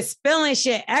 but he was spilling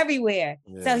shit everywhere.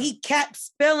 Yeah. So he kept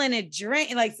spilling a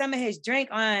drink, like some of his drink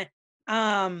on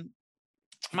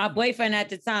my boyfriend at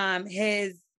the time,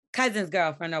 his cousin's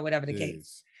girlfriend or whatever the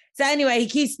case. So anyway, he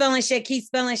keeps spilling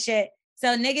shit.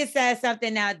 So nigga said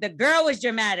something. Now, the girl was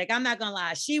dramatic. I'm not gonna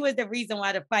lie. She was the reason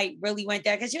why the fight really went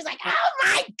there. Cause she was like, oh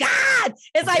my God.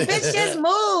 It's like, bitch, just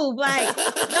move. Like,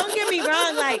 don't get me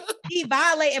wrong. Like, he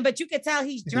violating, but you could tell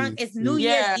he's drunk. It's New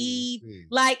Year's Eve.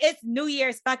 Like, it's New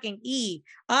Year's fucking Eve.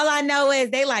 All I know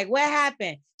is they like, what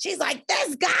happened? She's like,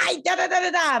 this guy,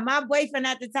 da-da-da-da-da. My boyfriend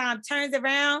at the time turns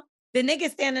around. The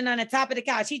nigga standing on the top of the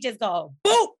couch. He just go,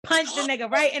 boop, punch the nigga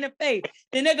right in the face.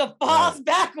 The nigga falls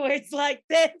backwards like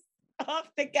this. Off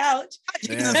the couch.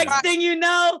 Damn. Next thing you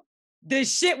know, the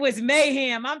shit was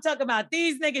mayhem. I'm talking about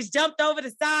these niggas jumped over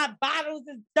the side, bottles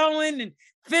is throwing and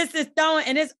fists is throwing,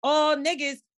 and it's all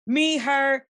niggas, me,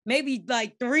 her, maybe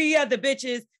like 3 other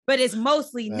bitches, but it's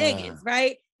mostly niggas,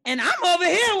 right? And I'm over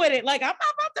here with it. Like, I'm not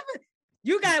about to,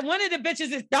 you got one of the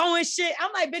bitches is throwing shit.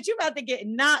 I'm like, bitch, you about to get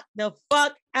knocked the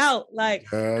fuck out.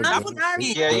 Like, I'm sorry.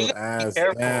 Yeah, you gotta be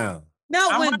careful.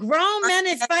 No, when grown men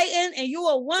is fighting and you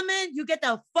a woman, you get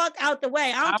the fuck out the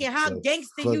way. I don't care how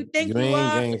gangster you think you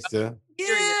are. Gangster.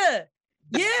 Yeah.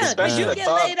 Because you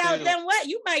get laid out, then what?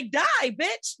 You might die,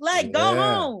 bitch. Like, go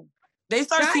home. They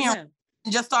start seeing and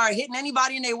just start hitting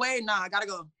anybody in their way. Nah, I gotta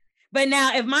go. But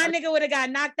now, if my nigga would have got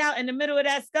knocked out in the middle of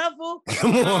that scuffle,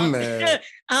 come on, man.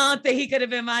 I don't think he could have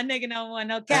been my nigga no more,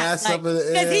 no cap.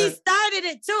 Because he started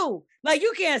it too. Like,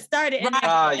 you can't start it and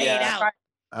laid out.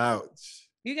 Ouch.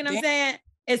 You get what I'm saying?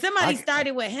 If somebody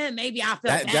started with him, maybe I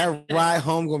feel that ride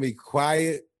home gonna be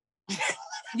quiet.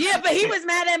 Yeah, but he was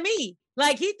mad at me.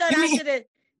 Like he thought I should have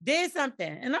did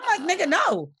something. And I'm like, nigga,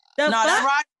 no. That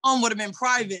ride home would have been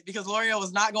private because L'Oreal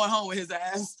was not going home with his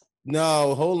ass.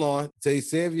 No, hold on. Say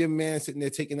if your man sitting there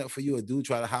taking up for you, a dude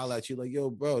try to holler at you like, yo,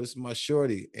 bro, this is my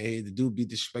shorty. Hey, the dude be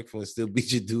disrespectful and still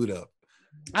beat your dude up.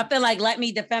 I feel like let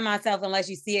me defend myself unless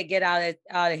you see it get out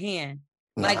of hand.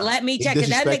 Like, let me check, because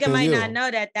that nigga might not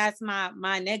know that that's my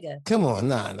nigga. Come on,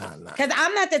 nah. Because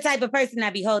I'm not the type of person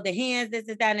that be holding hands, this,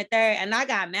 that, and the third. And I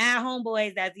got mad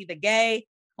homeboys that's either gay,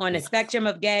 on the spectrum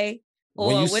of gay,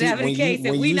 or whatever the case,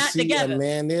 and we not together. A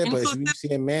man there, but if you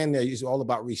see a man there, it's all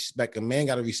about respect. A man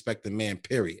got to respect the man,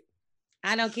 period.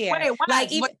 I don't care. Wait,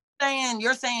 like,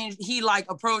 you're saying he like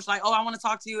approached like, oh, I want to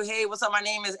talk to you. Hey, what's up? My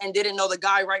name is, and didn't know the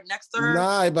guy right next to her.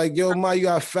 Nah, like, yo, ma, you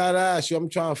got a fat ass. Yo, I'm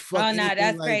trying to fuck. Oh, nah,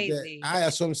 that's like crazy.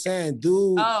 That's what I'm saying,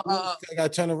 dude. I got to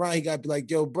turn around. He got to be like,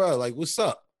 yo, bro, like, what's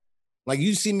up? Like,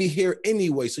 you see me here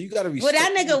anyway, so you got to respect. Well,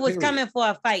 that nigga was coming for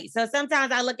a fight. So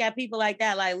sometimes I look at people like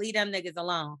that, like, leave them niggas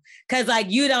alone. Because, like,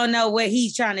 you don't know what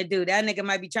he's trying to do. That nigga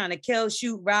might be trying to kill,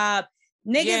 shoot, rob.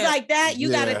 Niggas like that,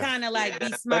 you got to kind of, like,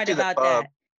 be smart about that.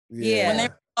 Yeah. When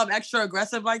they're extra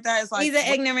aggressive like that, it's like... He's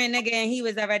an ignorant nigga, and he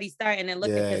was already starting and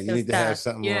looking for some you need stuff. To have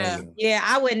something wrong. Yeah,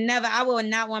 I would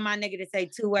not want my nigga to say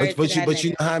 2 words But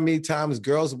you know how many times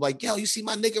girls are like, yo, you see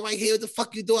my nigga right here? What the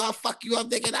fuck you doing? I'll fuck you up,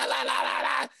 nigga. La, la, la, la,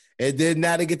 la. And then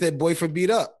now they get that boyfriend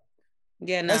beat up.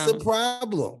 Yeah, no. That's the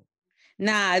problem.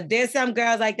 Nah, there's some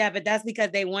girls like that, but that's because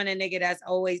they want a nigga that's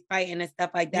always fighting and stuff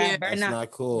like that. Yeah, that's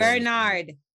not cool.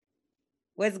 Bernard,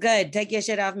 what's good? Take your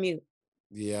shit off mute.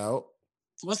 Yeah.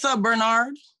 What's up,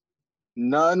 Bernard?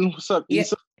 None. What's up,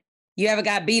 Issa? You ever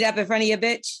got beat up in front of your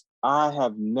bitch? I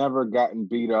have never gotten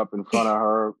beat up in front of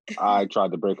her. I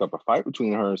tried to break up a fight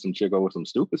between her and some chick over some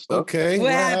stupid stuff. Okay.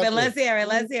 What happened? Let's hear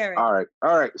it. All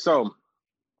right. So,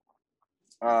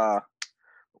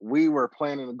 we were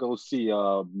planning to go see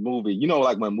a movie. You know,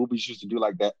 like when movies used to do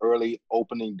like that early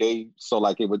opening day. So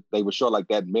like they would show like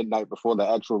that midnight before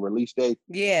the actual release date.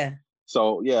 Yeah.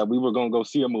 So yeah, we were gonna go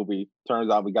see a movie. Turns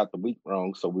out we got the week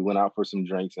wrong. So we went out for some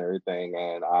drinks and everything.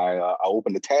 And I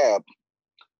opened the tab,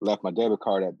 left my debit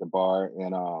card at the bar,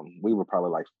 and we were probably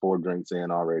like 4 drinks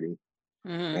in already.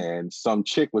 Mm-hmm. And some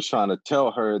chick was trying to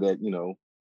tell her that, you know,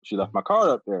 she left my card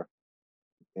up there.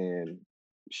 And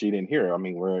she didn't hear it. I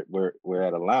mean, we're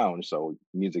at a lounge, so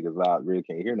music is loud, really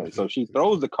can't hear nothing. So she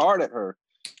throws the card at her.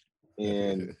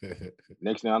 And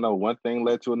next thing I know, one thing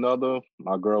led to another.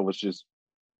 My girl was just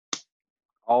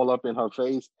all up in her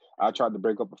face. I tried to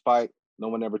break up a fight. No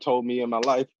one ever told me in my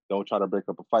life, don't try to break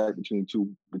up a fight between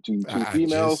two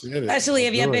females. Especially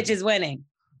if your bitch is winning.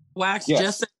 Wax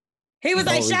just he was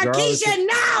like, Shakisha,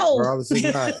 no!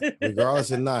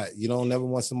 Regardless or not, you don't never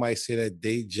want somebody to say that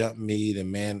they jumped me, the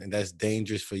man, and that's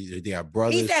dangerous for you. They are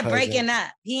brothers. He said breaking up.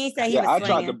 He ain't say he was I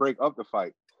tried to break up the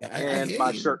fight. And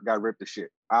my shirt got ripped to shit.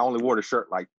 I only wore the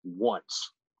shirt like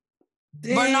once.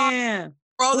 Damn.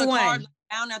 Throw the card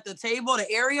down at the table, the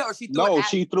area, or she threw it at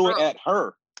she threw it at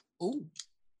her. Ooh.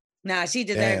 Nah, she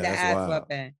deserved the ass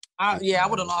whooping. I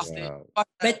would have lost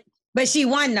it. But she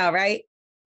won though, right?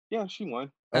 Yeah, she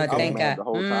won. Oh, thank God. The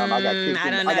whole time I got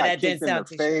kicked in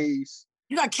the face.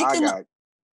 You got kicked in the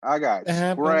I got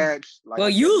scratched. Like well,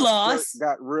 you lost.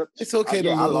 Got ripped. It's okay to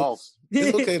lose. I lost.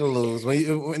 It's okay to lose. When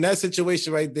you in that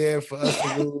situation right there, for us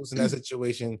to lose in that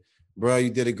situation, bro, you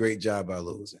did a great job by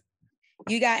losing.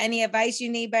 You got any advice you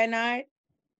need, Bernard?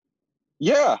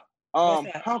 Yeah.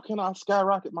 How can I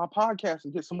skyrocket my podcast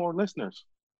and get some more listeners?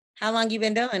 How long you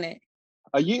been doing it?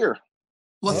 A year.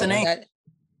 What's the name?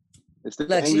 It's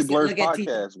the Angry Blurs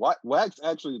podcast. Wax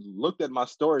actually looked at my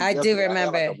story. I do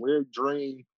remember. I had like a weird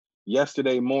dream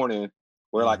yesterday morning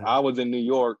where like I was in New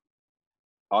York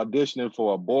auditioning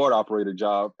for a board operator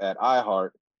job at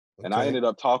iHeart. And I ended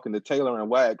up talking to Taylor and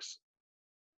Wax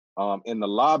in the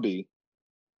lobby.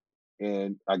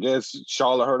 And I guess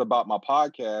Charlotte heard about my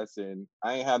podcast and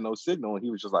I ain't had no signal. And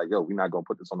he was just like, yo, we're not going to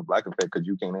put this on the Black Effect because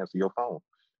you can't answer your phone.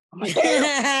 I'm like,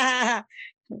 damn.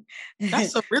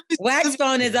 That's a really Wax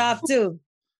phone is off too.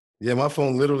 Yeah, my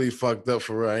phone literally fucked up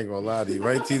for real. I ain't gonna lie to you,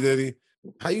 right, T Diddy?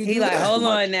 How you? He like, hold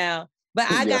on now. But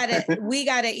we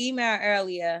got an email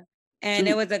earlier, and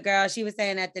it was a girl. She was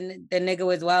saying that the nigga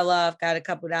was well off, got a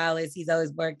couple dollars. He's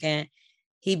always working.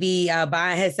 He be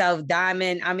buying himself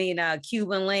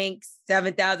Cuban links,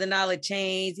 $7,000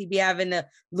 chains. He be having the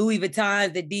Louis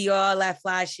Vuittons, the Dior, all that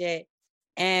fly shit.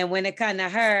 And when it come to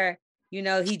her, you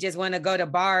know, he just want to go to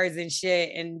bars and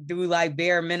shit and do like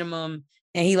bare minimum.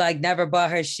 And he like never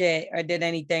bought her shit or did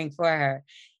anything for her.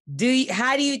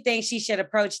 How do you think she should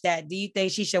approach that? Do you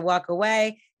think she should walk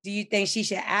away? do you think she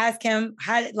should ask him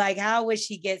how would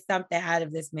she get something out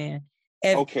of this man?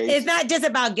 It's not just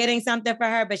about getting something for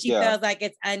her, but she feels like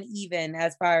it's uneven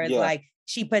as far as like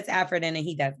she puts effort in and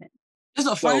he doesn't.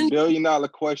 So $1 billion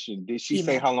question. Did she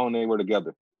say how long they were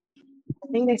together? I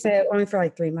think they said only for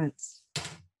like 3 months.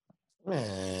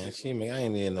 Man, I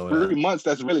ain't even know 3 months,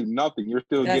 that's really nothing. You're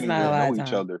still getting to know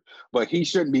each other. But he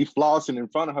shouldn't be flossing in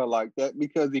front of her like that,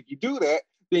 because if you do that,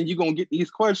 then you're gonna get these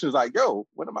questions like, yo,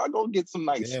 when am I gonna get some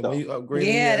nice stuff?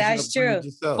 That's true.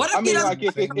 What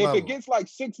if if it gets like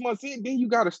 6 months in, then you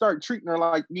gotta start treating her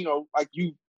like, like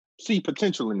you see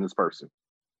potential in this person.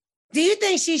 Do you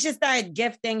think she should start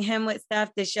gifting him with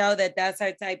stuff to show that that's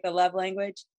her type of love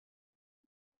language?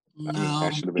 I mean,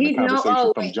 that should have been a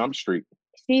conversation from Jump Street.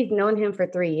 She's known him for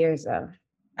 3 years though.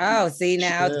 Oh, see,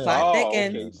 now the plot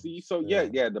thickens. Okay. See, so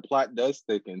the plot does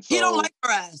thicken. So, he don't like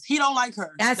her ass. He don't like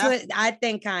her. That's what I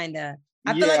think, kind of.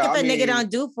 I feel like if a nigga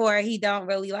don't do for her, he don't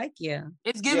really like you.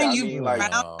 It's giving you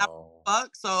fuck.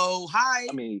 So hi.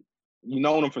 I mean, you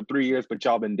known him for 3 years, but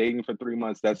y'all been dating for 3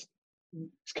 months. It's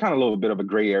kind of a little bit of a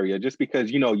gray area, just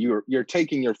because you're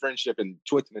taking your friendship and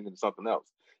twisting it into something else.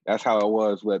 That's how it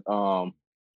was with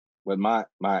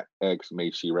my ex,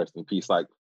 may she rest in peace. Like,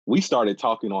 we started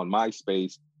talking on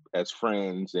MySpace as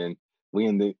friends, and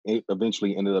we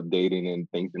eventually ended up dating, and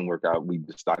things didn't work out. We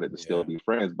decided to still be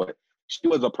friends, but she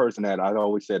was a person that I'd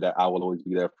always said that I will always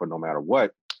be there for no matter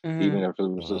what, even if it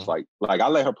was just like I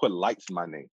let her put lights in my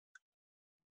name.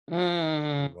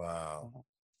 Wow.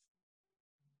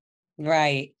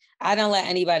 Right. I don't let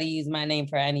anybody use my name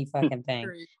for any fucking thing.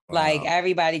 Like,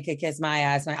 everybody could kiss my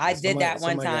ass. I did that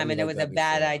one time and it was a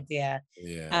bad idea.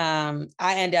 Yeah.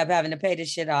 I ended up having to pay the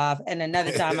shit off. And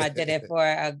another time I did it for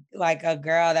a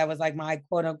girl that was like my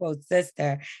quote unquote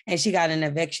sister, and she got an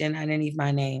eviction underneath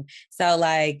my name. So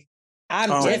like, I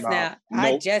just got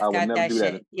that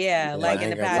shit. Yeah, like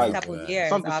in the past couple of years.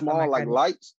 Something small like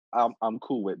lights, I'm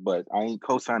cool with, but I ain't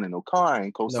co-signing no car. I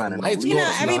ain't co-signing no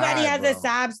everybody has a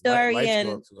sob story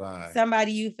and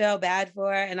somebody you feel bad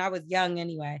for. And I was young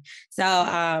anyway.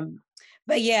 So,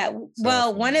 but yeah,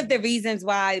 well, one of the reasons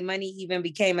why money even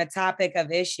became a topic of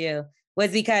issue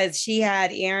was because she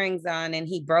had earrings on and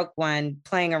he broke one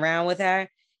playing around with her.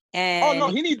 And no,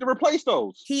 he needs to replace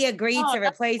those. He agreed to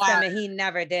replace them and he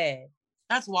never did.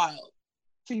 That's wild.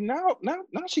 See, now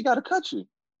she got to cut you.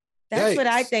 That's what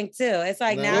I think too. It's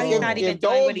like now he's not even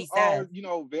doing what he said.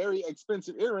 Very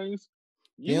expensive earrings.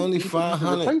 You only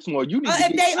 $500.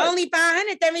 If they only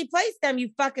 $500, then replace them.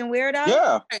 You fucking weirdo.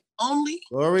 Yeah. Only.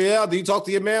 L'Oreal, do you talk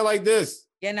to your man like this?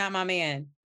 You're not my man.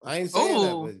 I ain't saying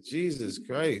that, but Jesus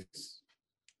Christ.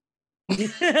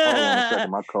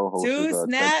 My co-host 2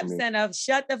 snaps and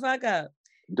shut the fuck up.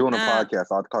 Doing a podcast.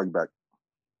 I'll call you back.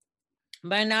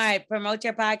 Bernard, promote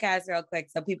your podcast real quick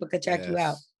so people could check you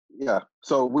out. Yeah.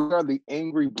 So we are the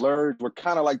Angry Blurs. We're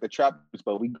kind of like the Trappers,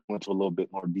 but we go into a little bit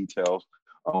more details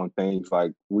on things.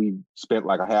 Like, we spent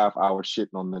like a half hour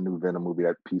shitting on the new Venom movie.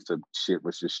 That piece of shit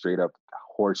was just straight up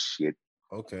horse shit.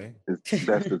 Okay. As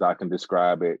best as I can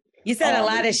describe it. You said a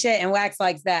lot of shit and Wax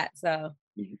likes that, so.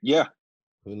 Yeah.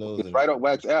 Who knows? It's right up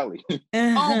Wax alley.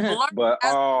 But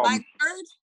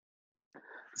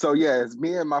so yeah, it's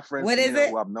me and my friends. What is it?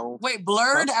 Who I've known. Wait,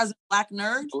 Blurred as a black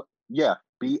nerd? Yeah.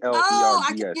 BLERDS. Oh,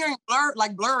 I keep hearing blurred,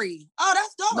 like blurry. Oh,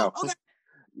 that's dope. No. Okay.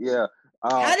 Yeah.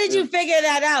 How did you figure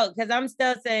that out? Because I'm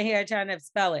still sitting here trying to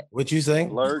spell it. What you saying?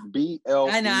 Blurred, BLERD.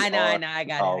 I know. I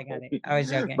got it. I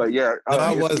was joking. But yeah,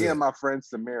 me and my friend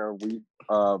Samira, we've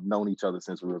known each other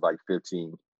since we were like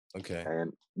 15. Okay.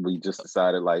 And we just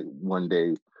decided like one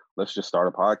day, let's just start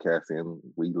a podcast. And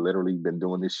we literally been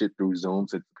doing this shit through Zoom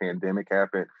since the pandemic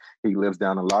happened. He lives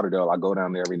down in Lauderdale. I go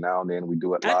down there every now and then. We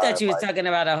do it live. I thought you was talking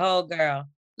about a whole girl.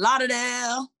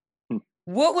 Lauderdale.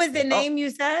 What was the name you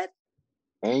said?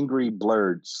 Angry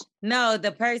Blurs. No,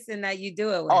 the person that you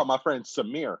do it with. Oh, my friend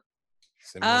Samir.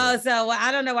 Oh, so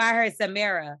I don't know why I heard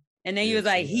Samira. And then you was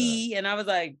like, he, and I was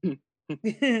like,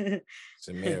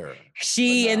 Samira.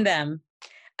 She and them.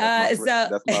 That's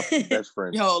my best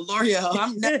friend. Yo, L'Oreal,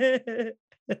 I'm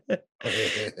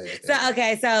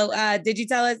So did you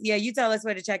tell us? Yeah, you tell us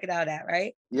where to check it out at,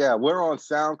 right? Yeah, we're on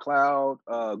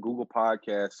SoundCloud, Google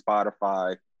Podcasts,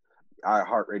 Spotify,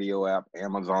 iHeartRadio app,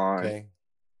 Amazon. Okay.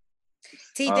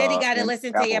 T Diddy got to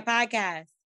listen to your podcast.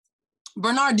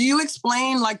 Bernard, do you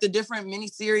explain like the different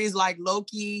miniseries like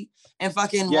Loki and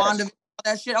fucking Wanda?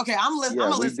 That shit. Okay, I'm listening.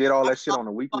 Yeah, we did all that shit on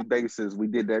a weekly basis. We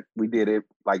did it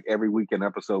like every week an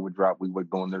episode would drop. We would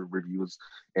go into the reviews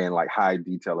and like high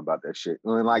detail about that shit.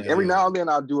 And like every now and then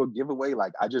I'll do a giveaway.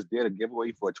 Like I just did a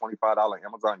giveaway for a $25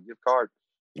 Amazon gift card.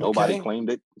 Nobody claimed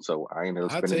it, so I ended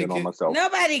up spending it on myself.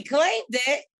 Nobody claimed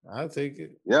it. I'll take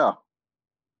it. Yeah.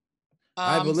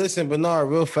 All right, but listen, Bernard,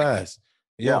 real fast.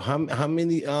 Yo, how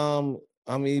many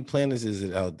planets is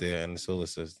it out there in the solar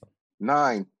system?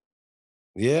 9.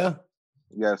 Yeah.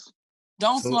 Yes.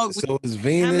 Don't smoke. So it's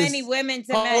Venus. How many women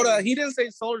to men? Hold on, he didn't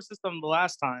say solar system the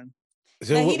last time.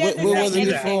 So what was it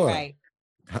before? Right.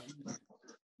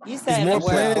 You said more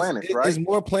planets, right? Is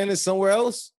more planets somewhere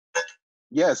else?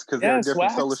 Yes, because there are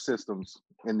different solar systems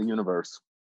in the universe.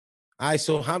 All right,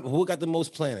 so who got the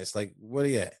most planets? Like, where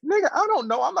they at? Nigga, I don't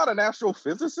know. I'm not an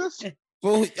astrophysicist.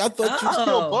 Well, I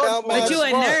thought but you a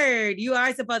nerd. You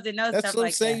are supposed to know stuff like that. That's what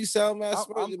I'm saying. You sound mad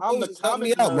smart. I'm the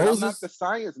comic nerd. Moses. I'm not the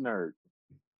science nerd.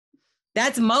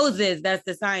 That's Moses. That's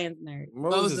the science nerd.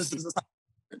 Moses.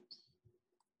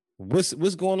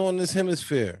 What's going on in this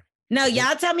hemisphere? No,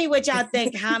 y'all tell me what y'all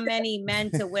think. How many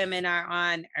men to women are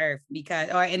on Earth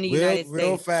or in the United States?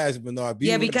 Real fast, Bernard.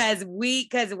 Because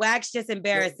Wax just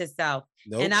embarrassed himself,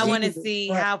 and I want to see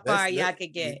how far y'all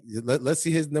could get. Let's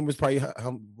see his numbers. Probably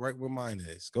right where mine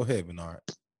is. Go ahead, Bernard.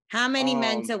 How many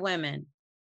men to women?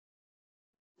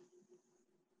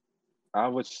 I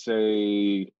would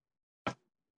say,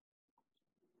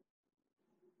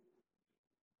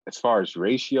 as far as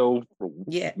ratio for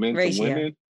men to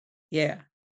women,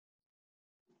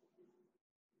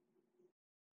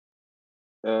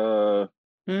 I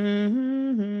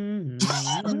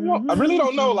really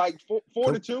don't know, like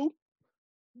 4 to 2.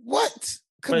 What?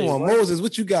 Come on, Moses.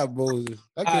 What you got, Moses?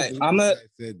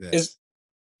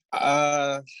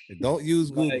 Don't use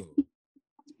Google.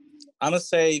 I'm gonna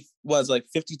say was like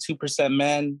 52%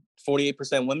 men,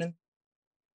 48% women.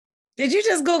 Did you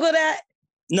just Google that?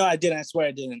 No, I didn't. I swear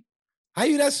I didn't. How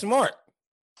you that smart?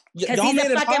 Because he's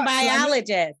a fucking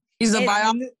biologist. He's a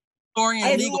biologist.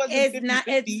 It's not.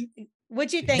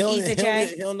 What you think, Issa Trey?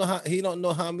 He don't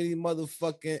know how many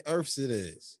motherfucking Earths it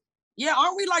is. Yeah,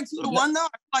 aren't we like 2 to 1 though? I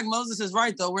feel like Moses is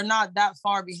right though. We're not that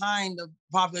far behind the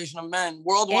population of men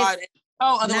worldwide.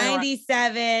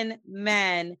 97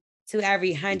 men to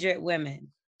every 100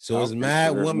 women. So it's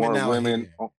mad women out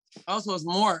here. Also, it's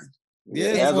more. Yeah,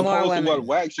 as opposed to what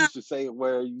Wax used to say,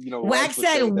 where Wax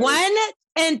said 1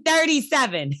 and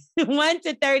 37. 1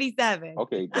 to 37.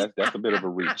 Okay, that's a bit of a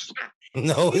reach.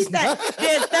 No, he said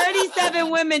there's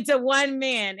 37 women to 1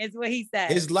 man, is what he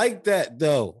said. It's like that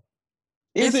though.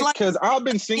 Is it? Because I've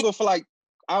been single for like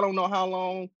I don't know how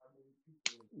long.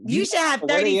 You should have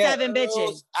 37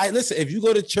 bitches. Listen, if you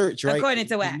go to church, right? According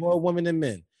to Wax. More women than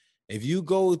men. If you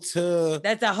go to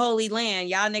that's a holy land.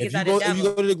 Y'all niggas are the devil. If you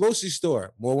go to the grocery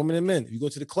store, more women than men. If you go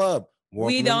to the club, more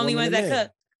we the only ones that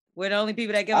cook. We're the only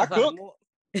people that give a fuck.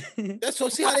 That's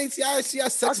what see how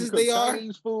sexist they are.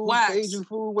 Chinese food, Asian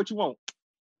food, what you want?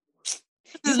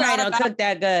 You probably don't cook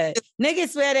that good.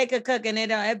 Niggas swear they could cook and it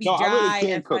be dry. I really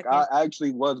can't cook. I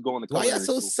actually was going to. Why y'all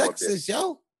so sexist,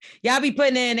 yo? Y'all be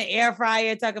putting it in the air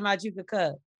fryer talking about you could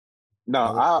cook.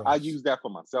 No, I use that for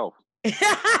myself. No,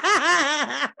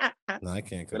 I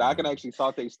can't cook. But I can actually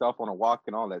saute stuff on a wok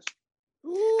and all that.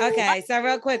 Okay, so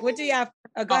real quick, what do y'all?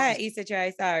 Go ahead, Issa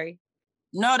Trey. Sorry.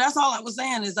 No, that's all I was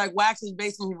saying. Is like Wax is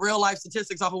basing real life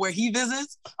statistics off of where he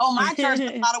visits. Oh, my church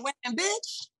is a lot of women,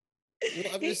 bitch. Well,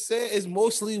 I'm just saying it's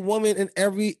mostly women in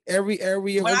every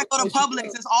area. When I go to Publix,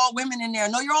 it's all women in there.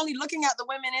 No, you're only looking at the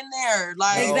women in there.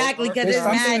 Like exactly, because there's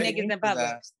mad niggas in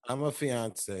Publix. I'm a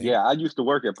fiance. Yeah, I used to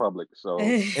work at Publix, so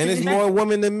and it's more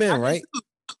women than men, right?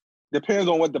 Depends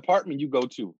on what department you go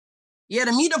to. Yeah,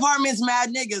 the meat department's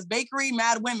mad niggas, bakery,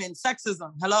 mad women,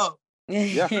 sexism. Hello.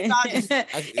 Yeah,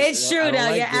 it's true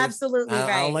though. You're absolutely right.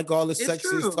 I don't like all the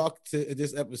sexist talk to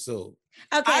this episode.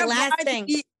 Okay, last thing.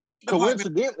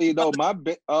 Coincidentally, though, my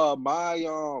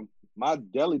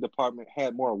deli department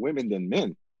had more women than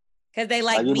men. Because they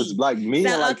like me. It was like me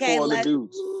and like 4 other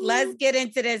dudes. Let's get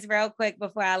into this real quick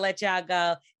before I let y'all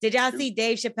go. Did y'all see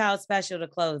Dave Chappelle's special, The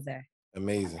Closer?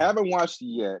 Amazing. Haven't watched it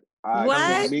yet.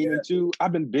 I've been meaning to.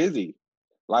 I've been busy.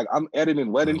 Like I'm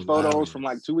editing wedding photos from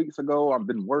like 2 weeks ago. I've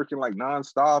been working like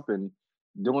nonstop and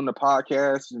doing the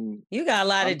podcast. And you got a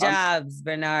lot of jobs,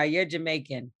 Bernard. You're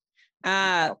Jamaican.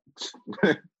 Okay,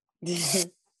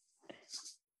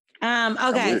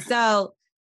 so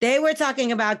they were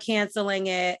talking about canceling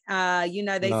it.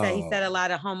 They said he said a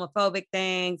lot of homophobic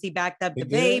things. He backed up the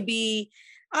baby,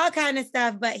 all kind of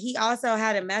stuff. But he also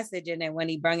had a message in it when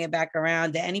he brought it back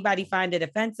around. Did anybody find it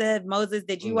offensive? Moses,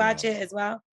 did you watch it as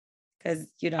well? Because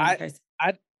you don't. I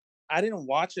didn't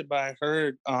watch it, but I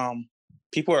heard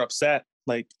people are upset.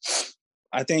 Like,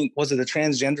 I think was it the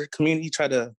transgender community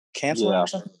tried to cancel it or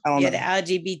something? I don't know. The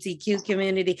LGBTQ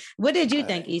community. What did you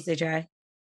think, Issa Trey?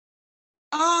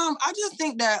 I just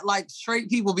think that like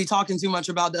straight people be talking too much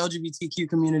about the LGBTQ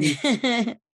community.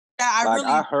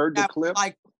 I heard the clip.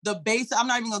 Like the base. I'm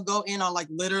not even gonna go in on like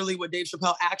literally what Dave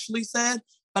Chappelle actually said,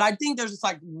 but I think there's just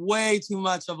like way too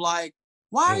much of like,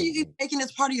 why are you even making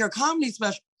this part of your comedy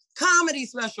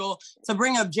special to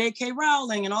bring up J.K.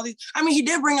 Rowling and all these? I mean, he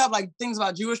did bring up like things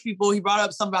about Jewish people. He brought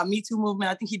up something about Me Too movement.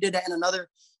 I think he did that in another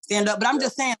stand-up. But I'm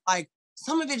just saying, like,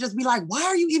 some of it just be like, why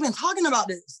are you even talking about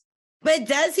this? But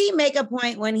does he make a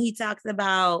point when he talks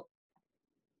about?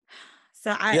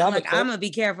 So I'm gonna be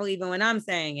careful even when I'm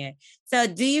saying it. So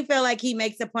do you feel like he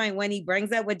makes a point when he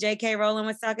brings up what J.K. Rowling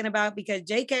was talking about? Because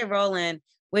J.K. Rowling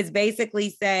was basically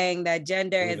saying that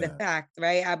gender is a fact,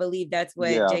 right? I believe that's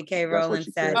what J.K. Rowling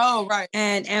said. Oh, right.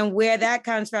 And where that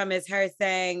comes from is her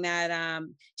saying that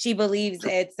she believes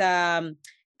it's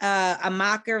a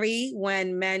mockery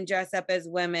when men dress up as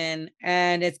women,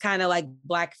 and it's kind of like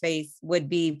blackface would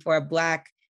be for Black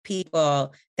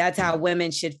people. That's how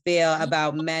women should feel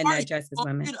about men that dress as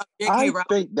women. I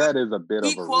think that is a bit of a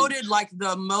He quoted like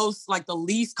the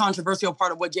least controversial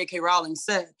part of what J.K. Rowling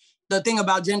said, the thing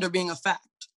about gender being a fact.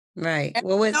 Right.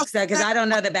 Well, because I don't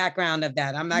know the background of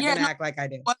that. I'm not going to act like I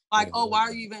do. But like, oh, why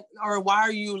are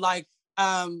you like,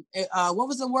 what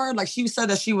was the word? Like she said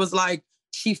that she was like,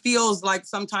 she feels like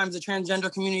sometimes the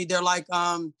transgender community, they're like,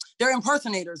 they're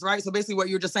impersonators, right? So basically what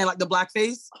you were just saying, like the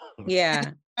blackface.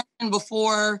 Yeah. And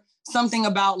before something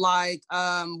about like,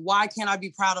 why can't I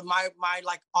be proud of my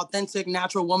like authentic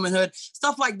natural womanhood,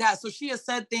 stuff like that. So she has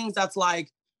said things that's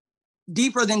like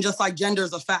deeper than just like gender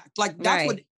is a fact. Like that's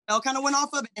what L kind of went off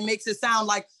of. It makes it sound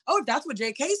like, oh, if that's what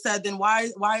JK said, then why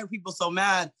are people so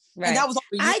mad? Right. And that was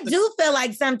I do feel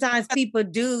like sometimes people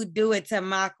do it to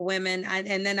mock women.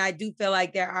 And then I do feel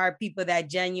like there are people that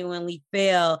genuinely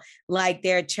feel like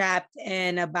they're trapped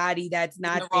in a body that's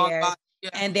not theirs.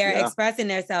 And they're expressing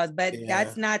themselves, but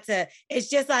that's not to, it's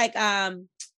just like,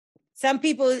 some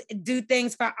people do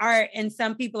things for art and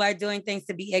some people are doing things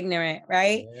to be ignorant,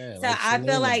 right? Yeah, so I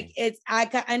feel like I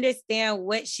can understand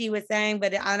what she was saying,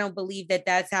 but I don't believe that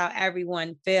that's how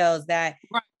everyone feels that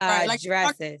like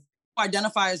dresses.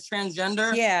 Identify as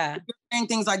transgender. Yeah. If you're saying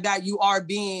things like that, you're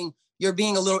being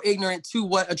a little ignorant to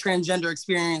what a transgender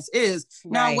experience is.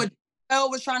 Right. Now, what Elle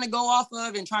was trying to go off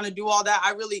of and trying to do all that,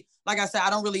 I really, like I said,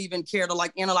 I don't really even care to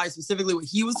like analyze specifically what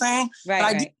he was saying. Right.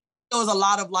 But there was a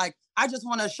lot of like, I just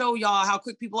want to show y'all how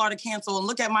quick people are to cancel and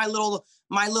look at my little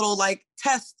like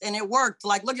test and it worked.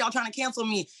 Like, look, y'all trying to cancel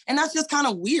me. And that's just kind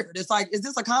of weird. It's like, is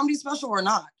this a comedy special or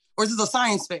not? Or is this a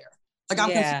science fair? Like, I'm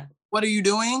confused. What are you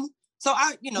doing? So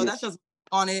that's just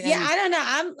on it. Yeah, I don't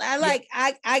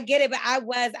know. I get it, but I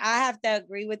have to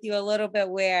agree with you a little bit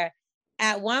where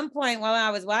at one point while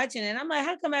I was watching it, I'm like,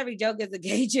 how come every joke is a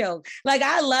gay joke? Like,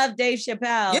 I love Dave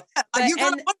Chappelle. Yeah, like you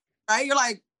kind of right? You're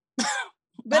like...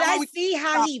 But I see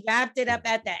how he wrapped it up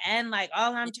at the end. Like,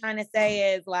 all I'm trying to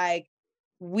say is like,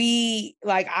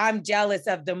 I'm jealous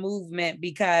of the movement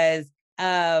because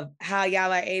of how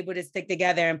y'all are able to stick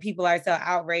together and people are so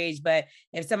outraged. But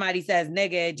if somebody says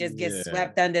nigga, it just gets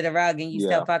swept under the rug and you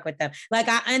still fuck with them. Like,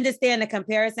 I understand the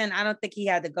comparison. I don't think he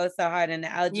had to go so hard in the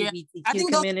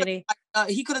LGBTQ community.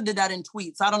 He could have did that in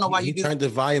tweets. I don't know why you turned the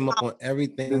volume up on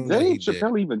everything. Does Dave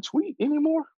Chappelle even tweet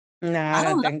anymore? No, I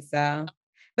don't think so.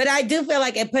 But I do feel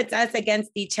like it puts us against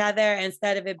each other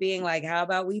instead of it being like, how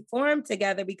about we form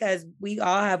together because we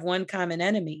all have one common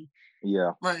enemy.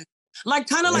 Yeah. Right. Like,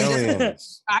 kind of like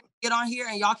this. I get on here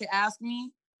and y'all can ask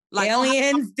me. Like,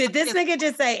 aliens? Did this nigga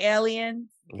just say aliens?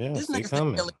 Yeah, this nigga said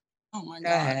aliens. Oh my God.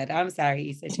 Go ahead. I'm sorry,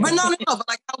 you said. But no. But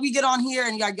like, how we get on here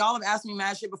and like y'all have asked me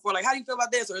mad shit before. Like, how do you feel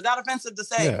about this? Or is that offensive to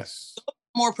say? Yes.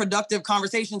 More productive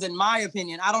conversations, in my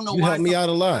opinion. I don't know why. You helped me out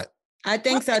a lot. I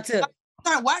think so too.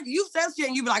 Why you said shit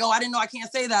and you be like, oh, I didn't know I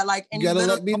can't say that. Like, and you gotta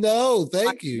let me know.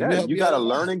 Thank you. Yeah, you gotta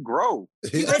learn and grow.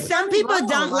 But some people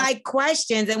don't like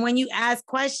questions, and when you ask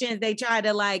questions, they try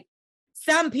to like.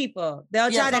 Some people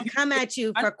they'll try to come at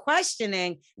you for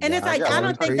questioning, and it's like I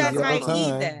don't think that's right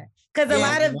either. Because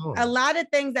a lot of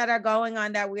things that are going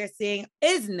on that we're seeing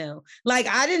is new. Like,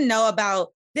 I didn't know about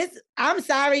this. I'm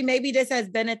sorry, maybe this has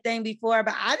been a thing before,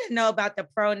 but I didn't know about the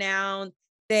pronoun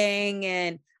thing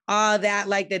and all that,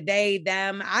 like the they,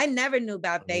 them. I never knew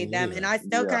about they, them. And I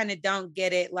still kind of don't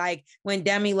get it. Like when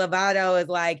Demi Lovato is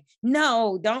like,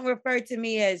 no, don't refer to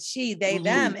me as she, they,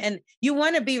 them. And you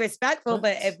want to be respectful,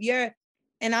 but if you're,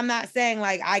 and I'm not saying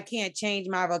like I can't change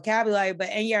my vocabulary, but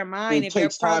in your mind, if you're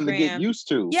programmed, time to get used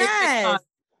to. Yes.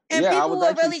 And people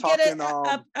will really get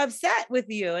upset with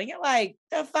you. And you're like,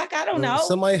 the fuck, I don't know.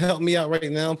 Somebody help me out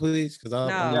right now, please. Because I'm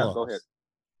lost. Go ahead.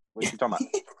 What are you talking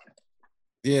about?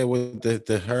 Yeah, with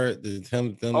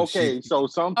them. Okay, so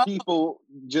some people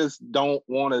just don't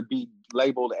want to be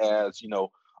labeled as,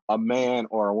 a man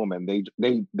or a woman.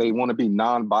 They want to be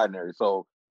non-binary. So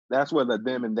that's where the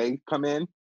them and they come in.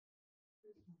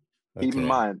 Keep in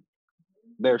mind,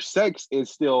 their sex is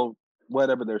still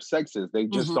whatever their sex is. They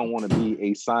just don't want to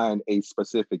be assigned a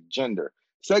specific gender.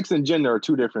 Sex and gender are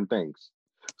two different things.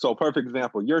 So, perfect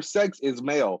example, your sex is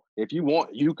male. If you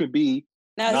want, you could be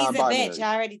non-binary. He's a bitch.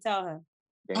 I already told him.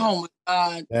 Damn. Oh my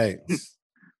God. Thanks.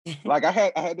 Like I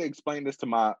had to explain this to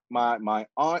my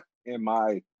aunt and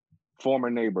my former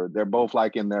neighbor. They're both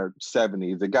like in their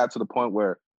 70s. It got to the point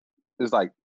where it's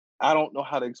like, I don't know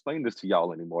how to explain this to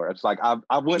y'all anymore. It's like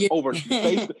I went over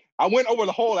I went over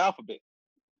the whole alphabet.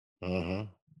 I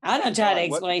don't try to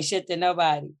explain shit to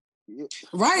nobody.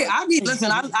 Right. Listen,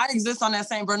 I exist on that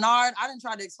same Bernard. I didn't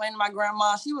try to explain to my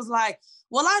grandma. She was like,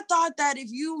 well, I thought that if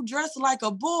you dress like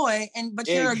a boy but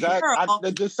you're a girl,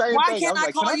 the same why thing. can't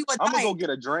I call you a dyke? I'm gonna go get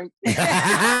a drink.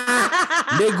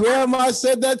 Your grandma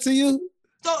said that to you?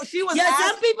 So she was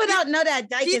some people don't know that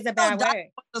dyke is a bad word.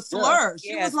 The slur.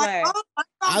 She was like, oh,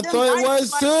 I thought it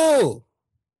was too.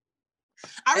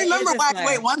 I remember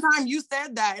one time you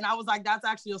said that, and I was like, that's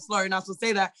actually a slur. You're not supposed to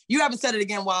say that. You haven't said it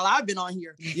again while I've been on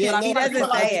here. Yeah, he doesn't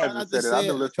say it. I'm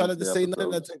trying not to say none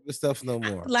of that type of stuff no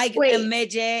more. Like a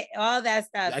midget, all that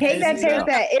stuff. Take that.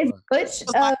 It's butch.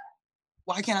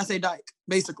 Why can't I say dyke,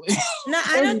 basically? No,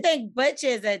 I don't think butch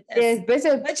is a butch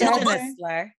isn't a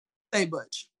slur. Say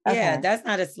butch. Yeah, that's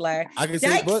not a slur. I can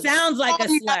say butch. Sounds like a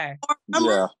slur.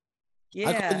 Yeah.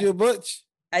 I called you a butch.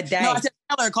 A dyke. No,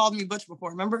 Taylor called me butch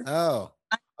before, remember? Oh.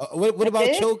 What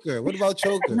about choker? What about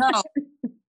choker? No.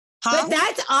 But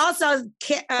that's also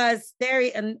is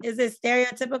it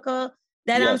stereotypical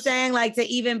that I'm saying, like, to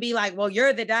even be like, well,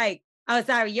 you're the dyke. Oh,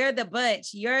 sorry, you're the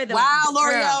butch. You're the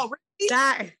L'Oreal.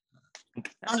 Sorry.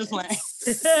 I'm just playing.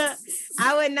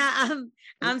 I would not.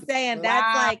 I'm saying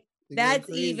that's like that's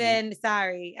even.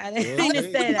 Sorry, I didn't mean to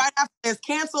say that. Right after this,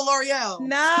 cancel L'Oreal.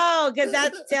 No, because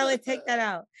that's Taylor. Take that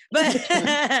out.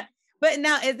 But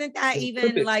no, isn't that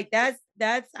even like that's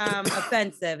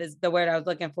offensive is the word I was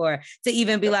looking for, to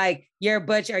even be like you're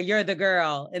butch or you're the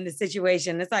girl in the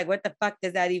situation. It's like, what the fuck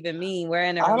does that even mean? We're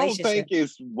in a relationship. I don't think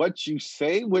it's what you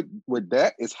say with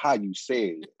that, is how you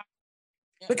say it.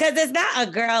 Because it's not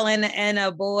a girl and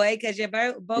a boy, because you're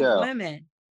both women.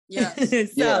 Yeah.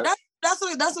 So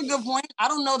that's a good point. I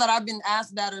don't know that I've been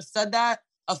asked that or said that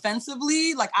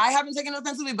offensively. Like, I haven't taken it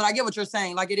offensively, but I get what you're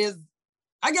saying. Like, it is,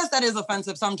 I guess that is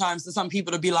offensive sometimes to some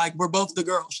people to be like, we're both the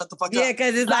girl. Shut the fuck up. Yeah,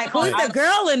 because it's like, who's the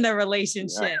girl in the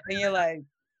relationship? And you're like,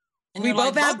 we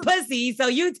both have pussy, so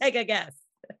you take a guess.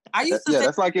 I used to say,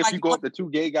 that's like if you go up to two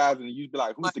gay guys and you'd be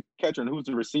like, who's the catcher and who's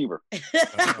the receiver?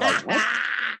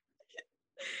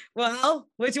 Well,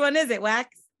 which one is it, Wax?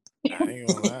 I ain't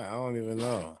gonna lie, I don't even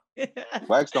know.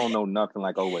 Wax don't know nothing,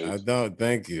 like always. I don't,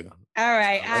 thank you. All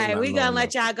right. We're gonna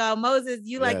let y'all go. Moses,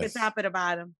 you like the top of the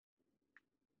bottom.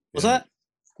 What's that?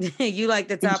 You like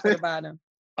the top of the bottom.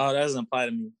 Oh, that doesn't apply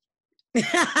to me.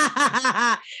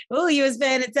 Oh, you was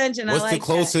paying attention. What's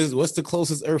the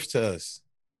closest Earth to us?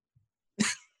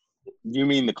 You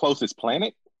mean the closest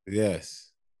planet?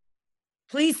 Yes.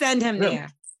 Please send him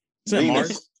there.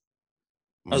 Venus.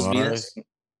 Mars.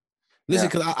 Listen,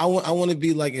 because I want to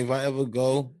be like, if I ever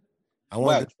go, I'm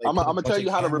gonna tell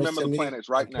you how to remember the planets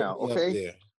right now.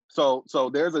 Okay. So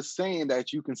there's a saying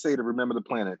that you can say to remember the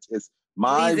planets. It's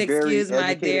my very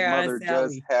educated mother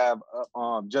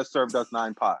just served us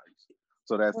 9 pies.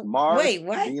 So that's Mars,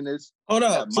 Venus. Hold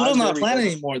up, Pluto's not a planet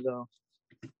anymore, though.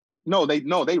 No, they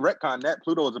retconned that.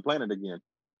 Pluto is a planet again.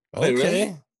 Okay.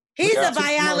 Really? He's a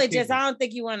biologist. I don't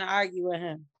think you want to argue with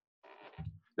him.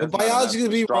 The biology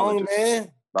could be wrong,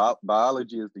 man.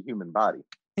 Biology is the human body.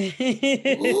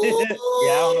 It's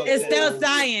still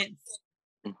science.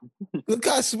 Look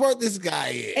how smart this guy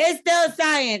is. It's still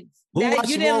science.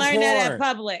 You didn't learn that at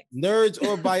public. Nerds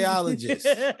or biologists?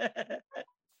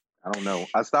 I don't know.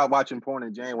 I stopped watching porn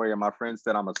in January, and my friends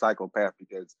said I'm a psychopath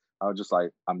because I was just like,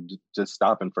 I'm just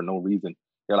stopping for no reason.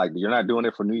 They're like, you're not doing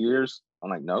it for New Year's? I'm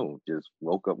like, no, just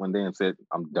woke up one day and said,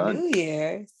 I'm done. New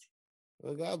Year's.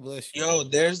 Well, God bless you. Yo,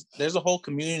 there's a whole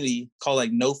community called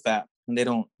like NoFap, and they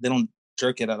don't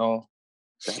jerk it at all.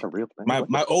 That's a real thing.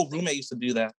 My old roommate used to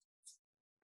do that.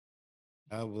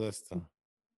 God bless them.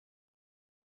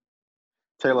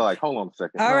 Taylor, like, hold on a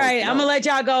second. All right, I'm gonna let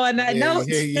y'all go on that note.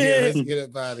 Yeah, let's get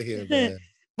up out of here, man.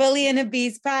 Bully and the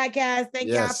Beast podcast. Thank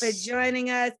y'all for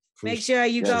joining us. Make sure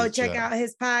you go check out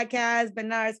his podcast,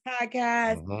 Bernard's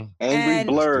podcast.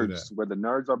 Angry Blurs, where the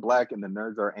nerds are black and the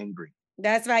nerds are angry.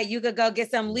 That's right. You could go get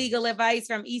some legal advice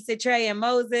from Issa, Trey, and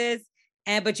Moses,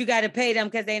 but you got to pay them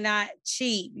because they're not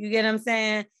cheap. You get what I'm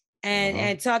saying?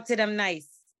 And talk to them nice.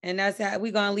 And that's how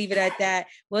we're gonna leave it at that.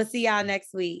 We'll see y'all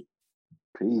next week.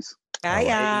 Peace. Bye,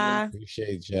 y'all.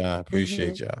 Appreciate y'all.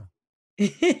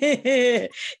 Issa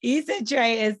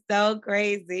Trey is so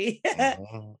crazy.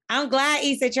 I'm glad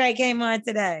Issa Trey came on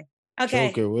today. Okay.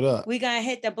 Joker, what up? We're going to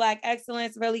hit the Black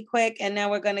Excellence really quick, and then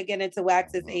we're going to get into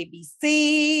Wax's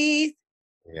ABCs.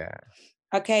 Yeah.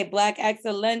 Okay, Black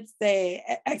Excellence.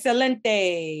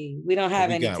 Excelente. We don't have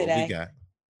any today. What we got?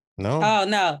 No. Oh,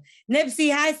 no.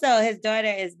 Nipsey Hussle, his daughter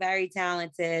is very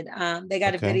talented. They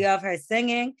got a video of her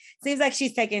singing. Seems like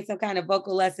she's taking some kind of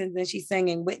vocal lessons and she's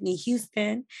singing Whitney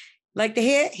Houston. Like to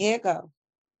hear it? Here it go.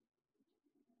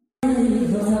 I'm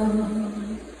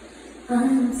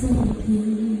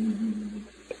taking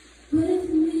with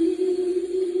me.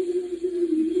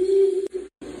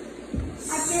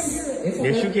 I can't do it.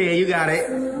 Yes, you can. You got it.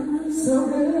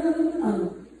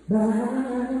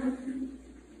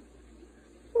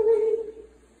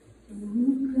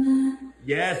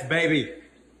 Yes, baby.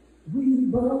 We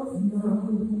both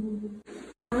know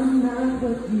I'm not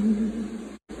what you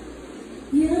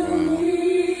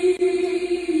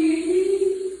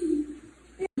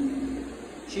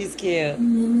She's cute.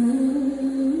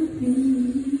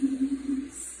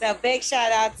 So big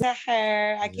shout out to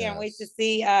her. I can't wait to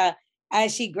see as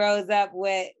she grows up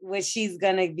what she's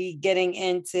gonna be getting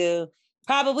into.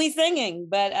 Probably singing,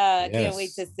 but can't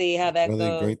wait to see how that really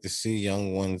goes. Great to see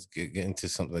young ones get into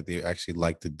something that they actually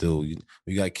like to do.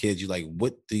 You got kids, you like,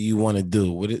 what do you want to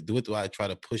do? What do I try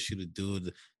to push you to do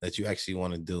that you actually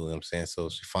want to do? You know what I'm saying? So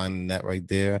she's finding that right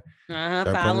there.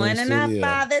 Following in her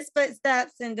father's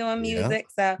footsteps and doing music.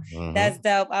 So that's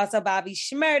dope. Also, Bobby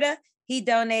Shmurda, he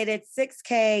donated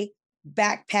 6,000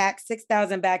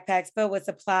 backpacks filled with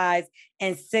supplies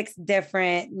in 6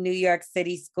 different New York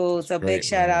City schools. So big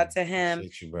shout out to him.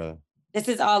 Appreciate you, brother. This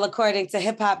is all according to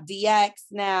Hip Hop DX.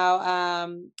 Now,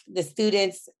 the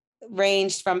students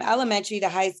ranged from elementary to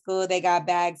high school. They got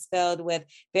bags filled with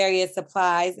various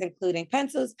supplies, including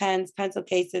pencils, pens, pencil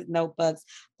cases, notebooks,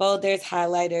 folders,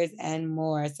 highlighters, and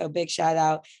more. So big shout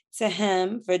out to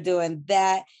him for doing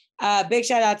that. Big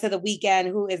shout out to The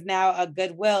Weeknd, who is now a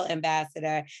Goodwill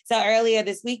ambassador. So earlier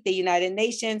this week, the United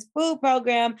Nations Food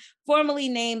Program formally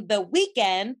named The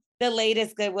Weeknd the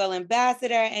latest Goodwill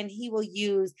ambassador, and he will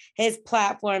use his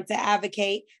platform to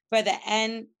advocate for the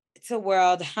end to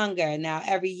world hunger. Now,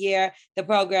 every year, the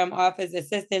program offers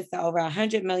assistance to over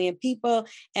 100 million people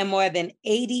in more than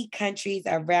 80 countries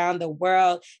around the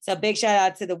world. So big shout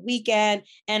out to The Weeknd,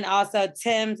 and also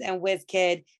Tim's and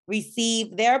Wizkid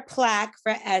received their plaque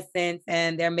for Essence,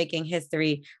 and they're making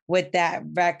history with that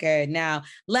record. Now,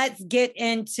 let's get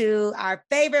into our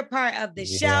favorite part of the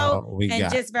show.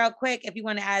 Just real quick, if you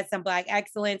want to add some Black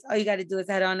Excellence, all you got to do is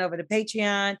head on over to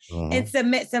Patreon and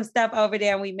submit some stuff over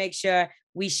there, and we make sure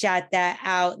we shout that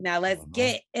out. Now, let's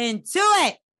get into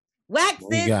it. Wax's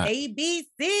ABC.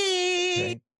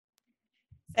 Okay.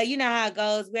 So you know how it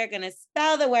goes. We're going to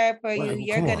spell the word for you.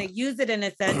 You're going to use it in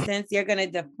a sentence. You're going to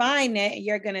define it.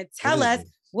 You're going to tell us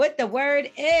what the word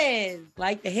is.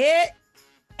 Like the hit,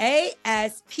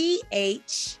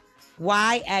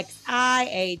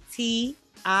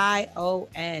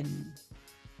 ASPHYXIATION.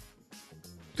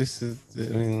 This is,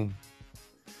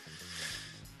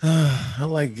 I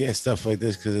like getting stuff like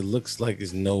this because it looks like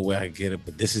there's no way I get it,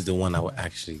 but this is the one I would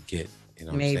actually get. You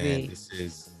know what I'm saying? This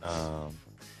is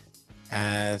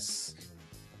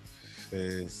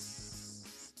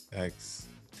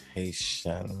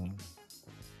asphyxiation.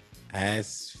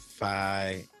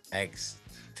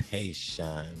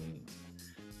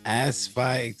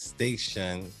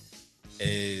 Asphyxiation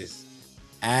is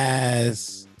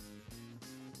as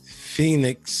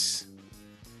Phoenix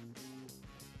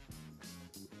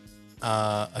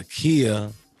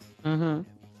IKEA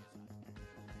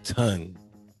ton.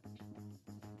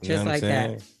 Just like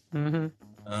that.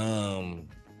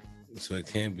 So it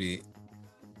can't be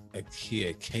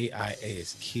IKEA. KIA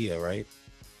is Kia, right?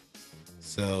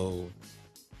 So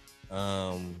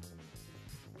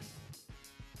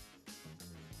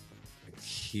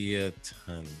IKEA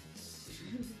ton.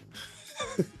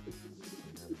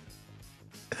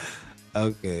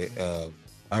 Okay.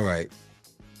 All right.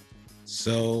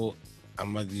 So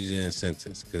I'm gonna use it in a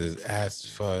sentence because it's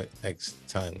asked for X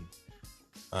ton.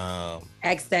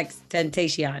 XX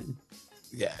Temptation.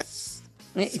 Yes.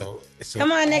 So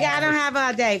come on, nigga. I don't have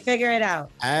all day. Figure it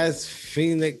out. As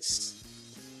Phoenix,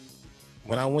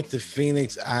 when I went to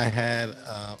Phoenix, I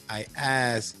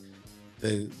asked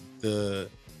the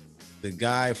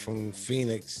guy from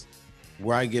Phoenix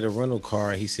where I get a rental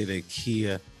car. He said a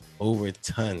Kia over a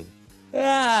ton.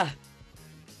 Ah.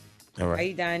 All right. Are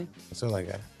you done? That's all I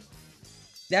got.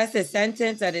 That's the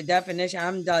sentence or the definition?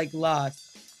 I'm like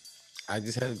lost. I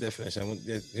just had a definition. I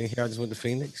just went to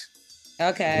Phoenix.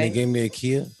 Okay. And they gave me a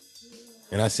Kia.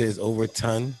 And I said it's over a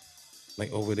ton,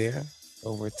 like over there.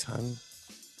 Over a ton.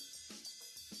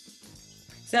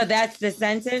 So that's the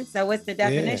sentence. So what's the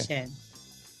definition?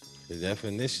 Yeah. The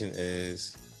definition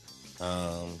is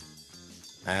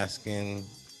asking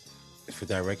for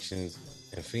directions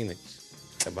in Phoenix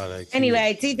about a.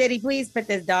 Anyway, T Diddy, please put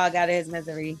this dog out of his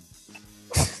misery.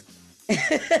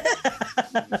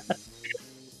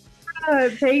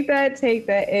 Take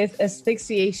that is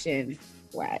asphyxiation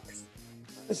wax.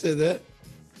 I said that.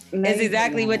 That's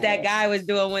exactly what that guy was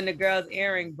doing when the girl's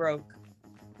earring broke.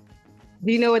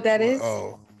 Do you know what that is?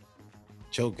 Oh,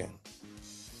 choking.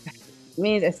 It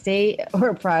means a state or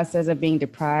a process of being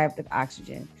deprived of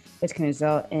oxygen, which can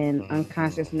result in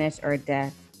unconsciousness or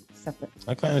death.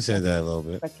 I kind of said that a little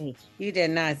bit. Okay. You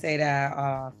did not say that at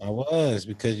all. I was,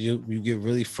 because you get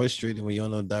really frustrated when you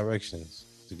don't know directions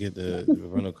to get the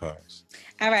rental cars.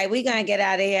 All right, we're going to get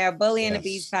out of here. Bully and the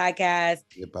Beast podcast.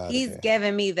 He's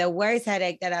giving me the worst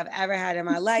headache that I've ever had in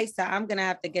my life, so I'm going to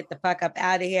have to get the fuck up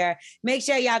out of here. Make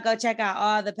sure y'all go check out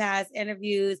all the past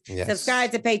interviews. Yes.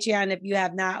 Subscribe to Patreon if you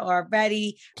have not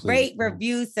already. Please. Rate,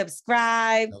 review,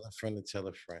 subscribe. Tell a friend to tell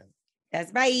a friend.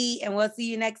 That's right, and we'll see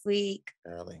you next week.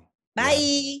 Early. Bye.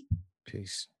 Yeah.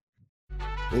 Peace.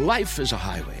 Life is a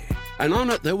highway, and on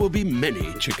it there will be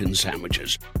many chicken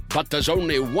sandwiches. But there's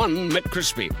only one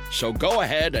McCrispy. So go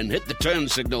ahead and hit the turn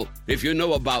signal if you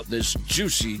know about this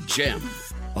juicy gem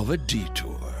of a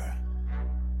detour.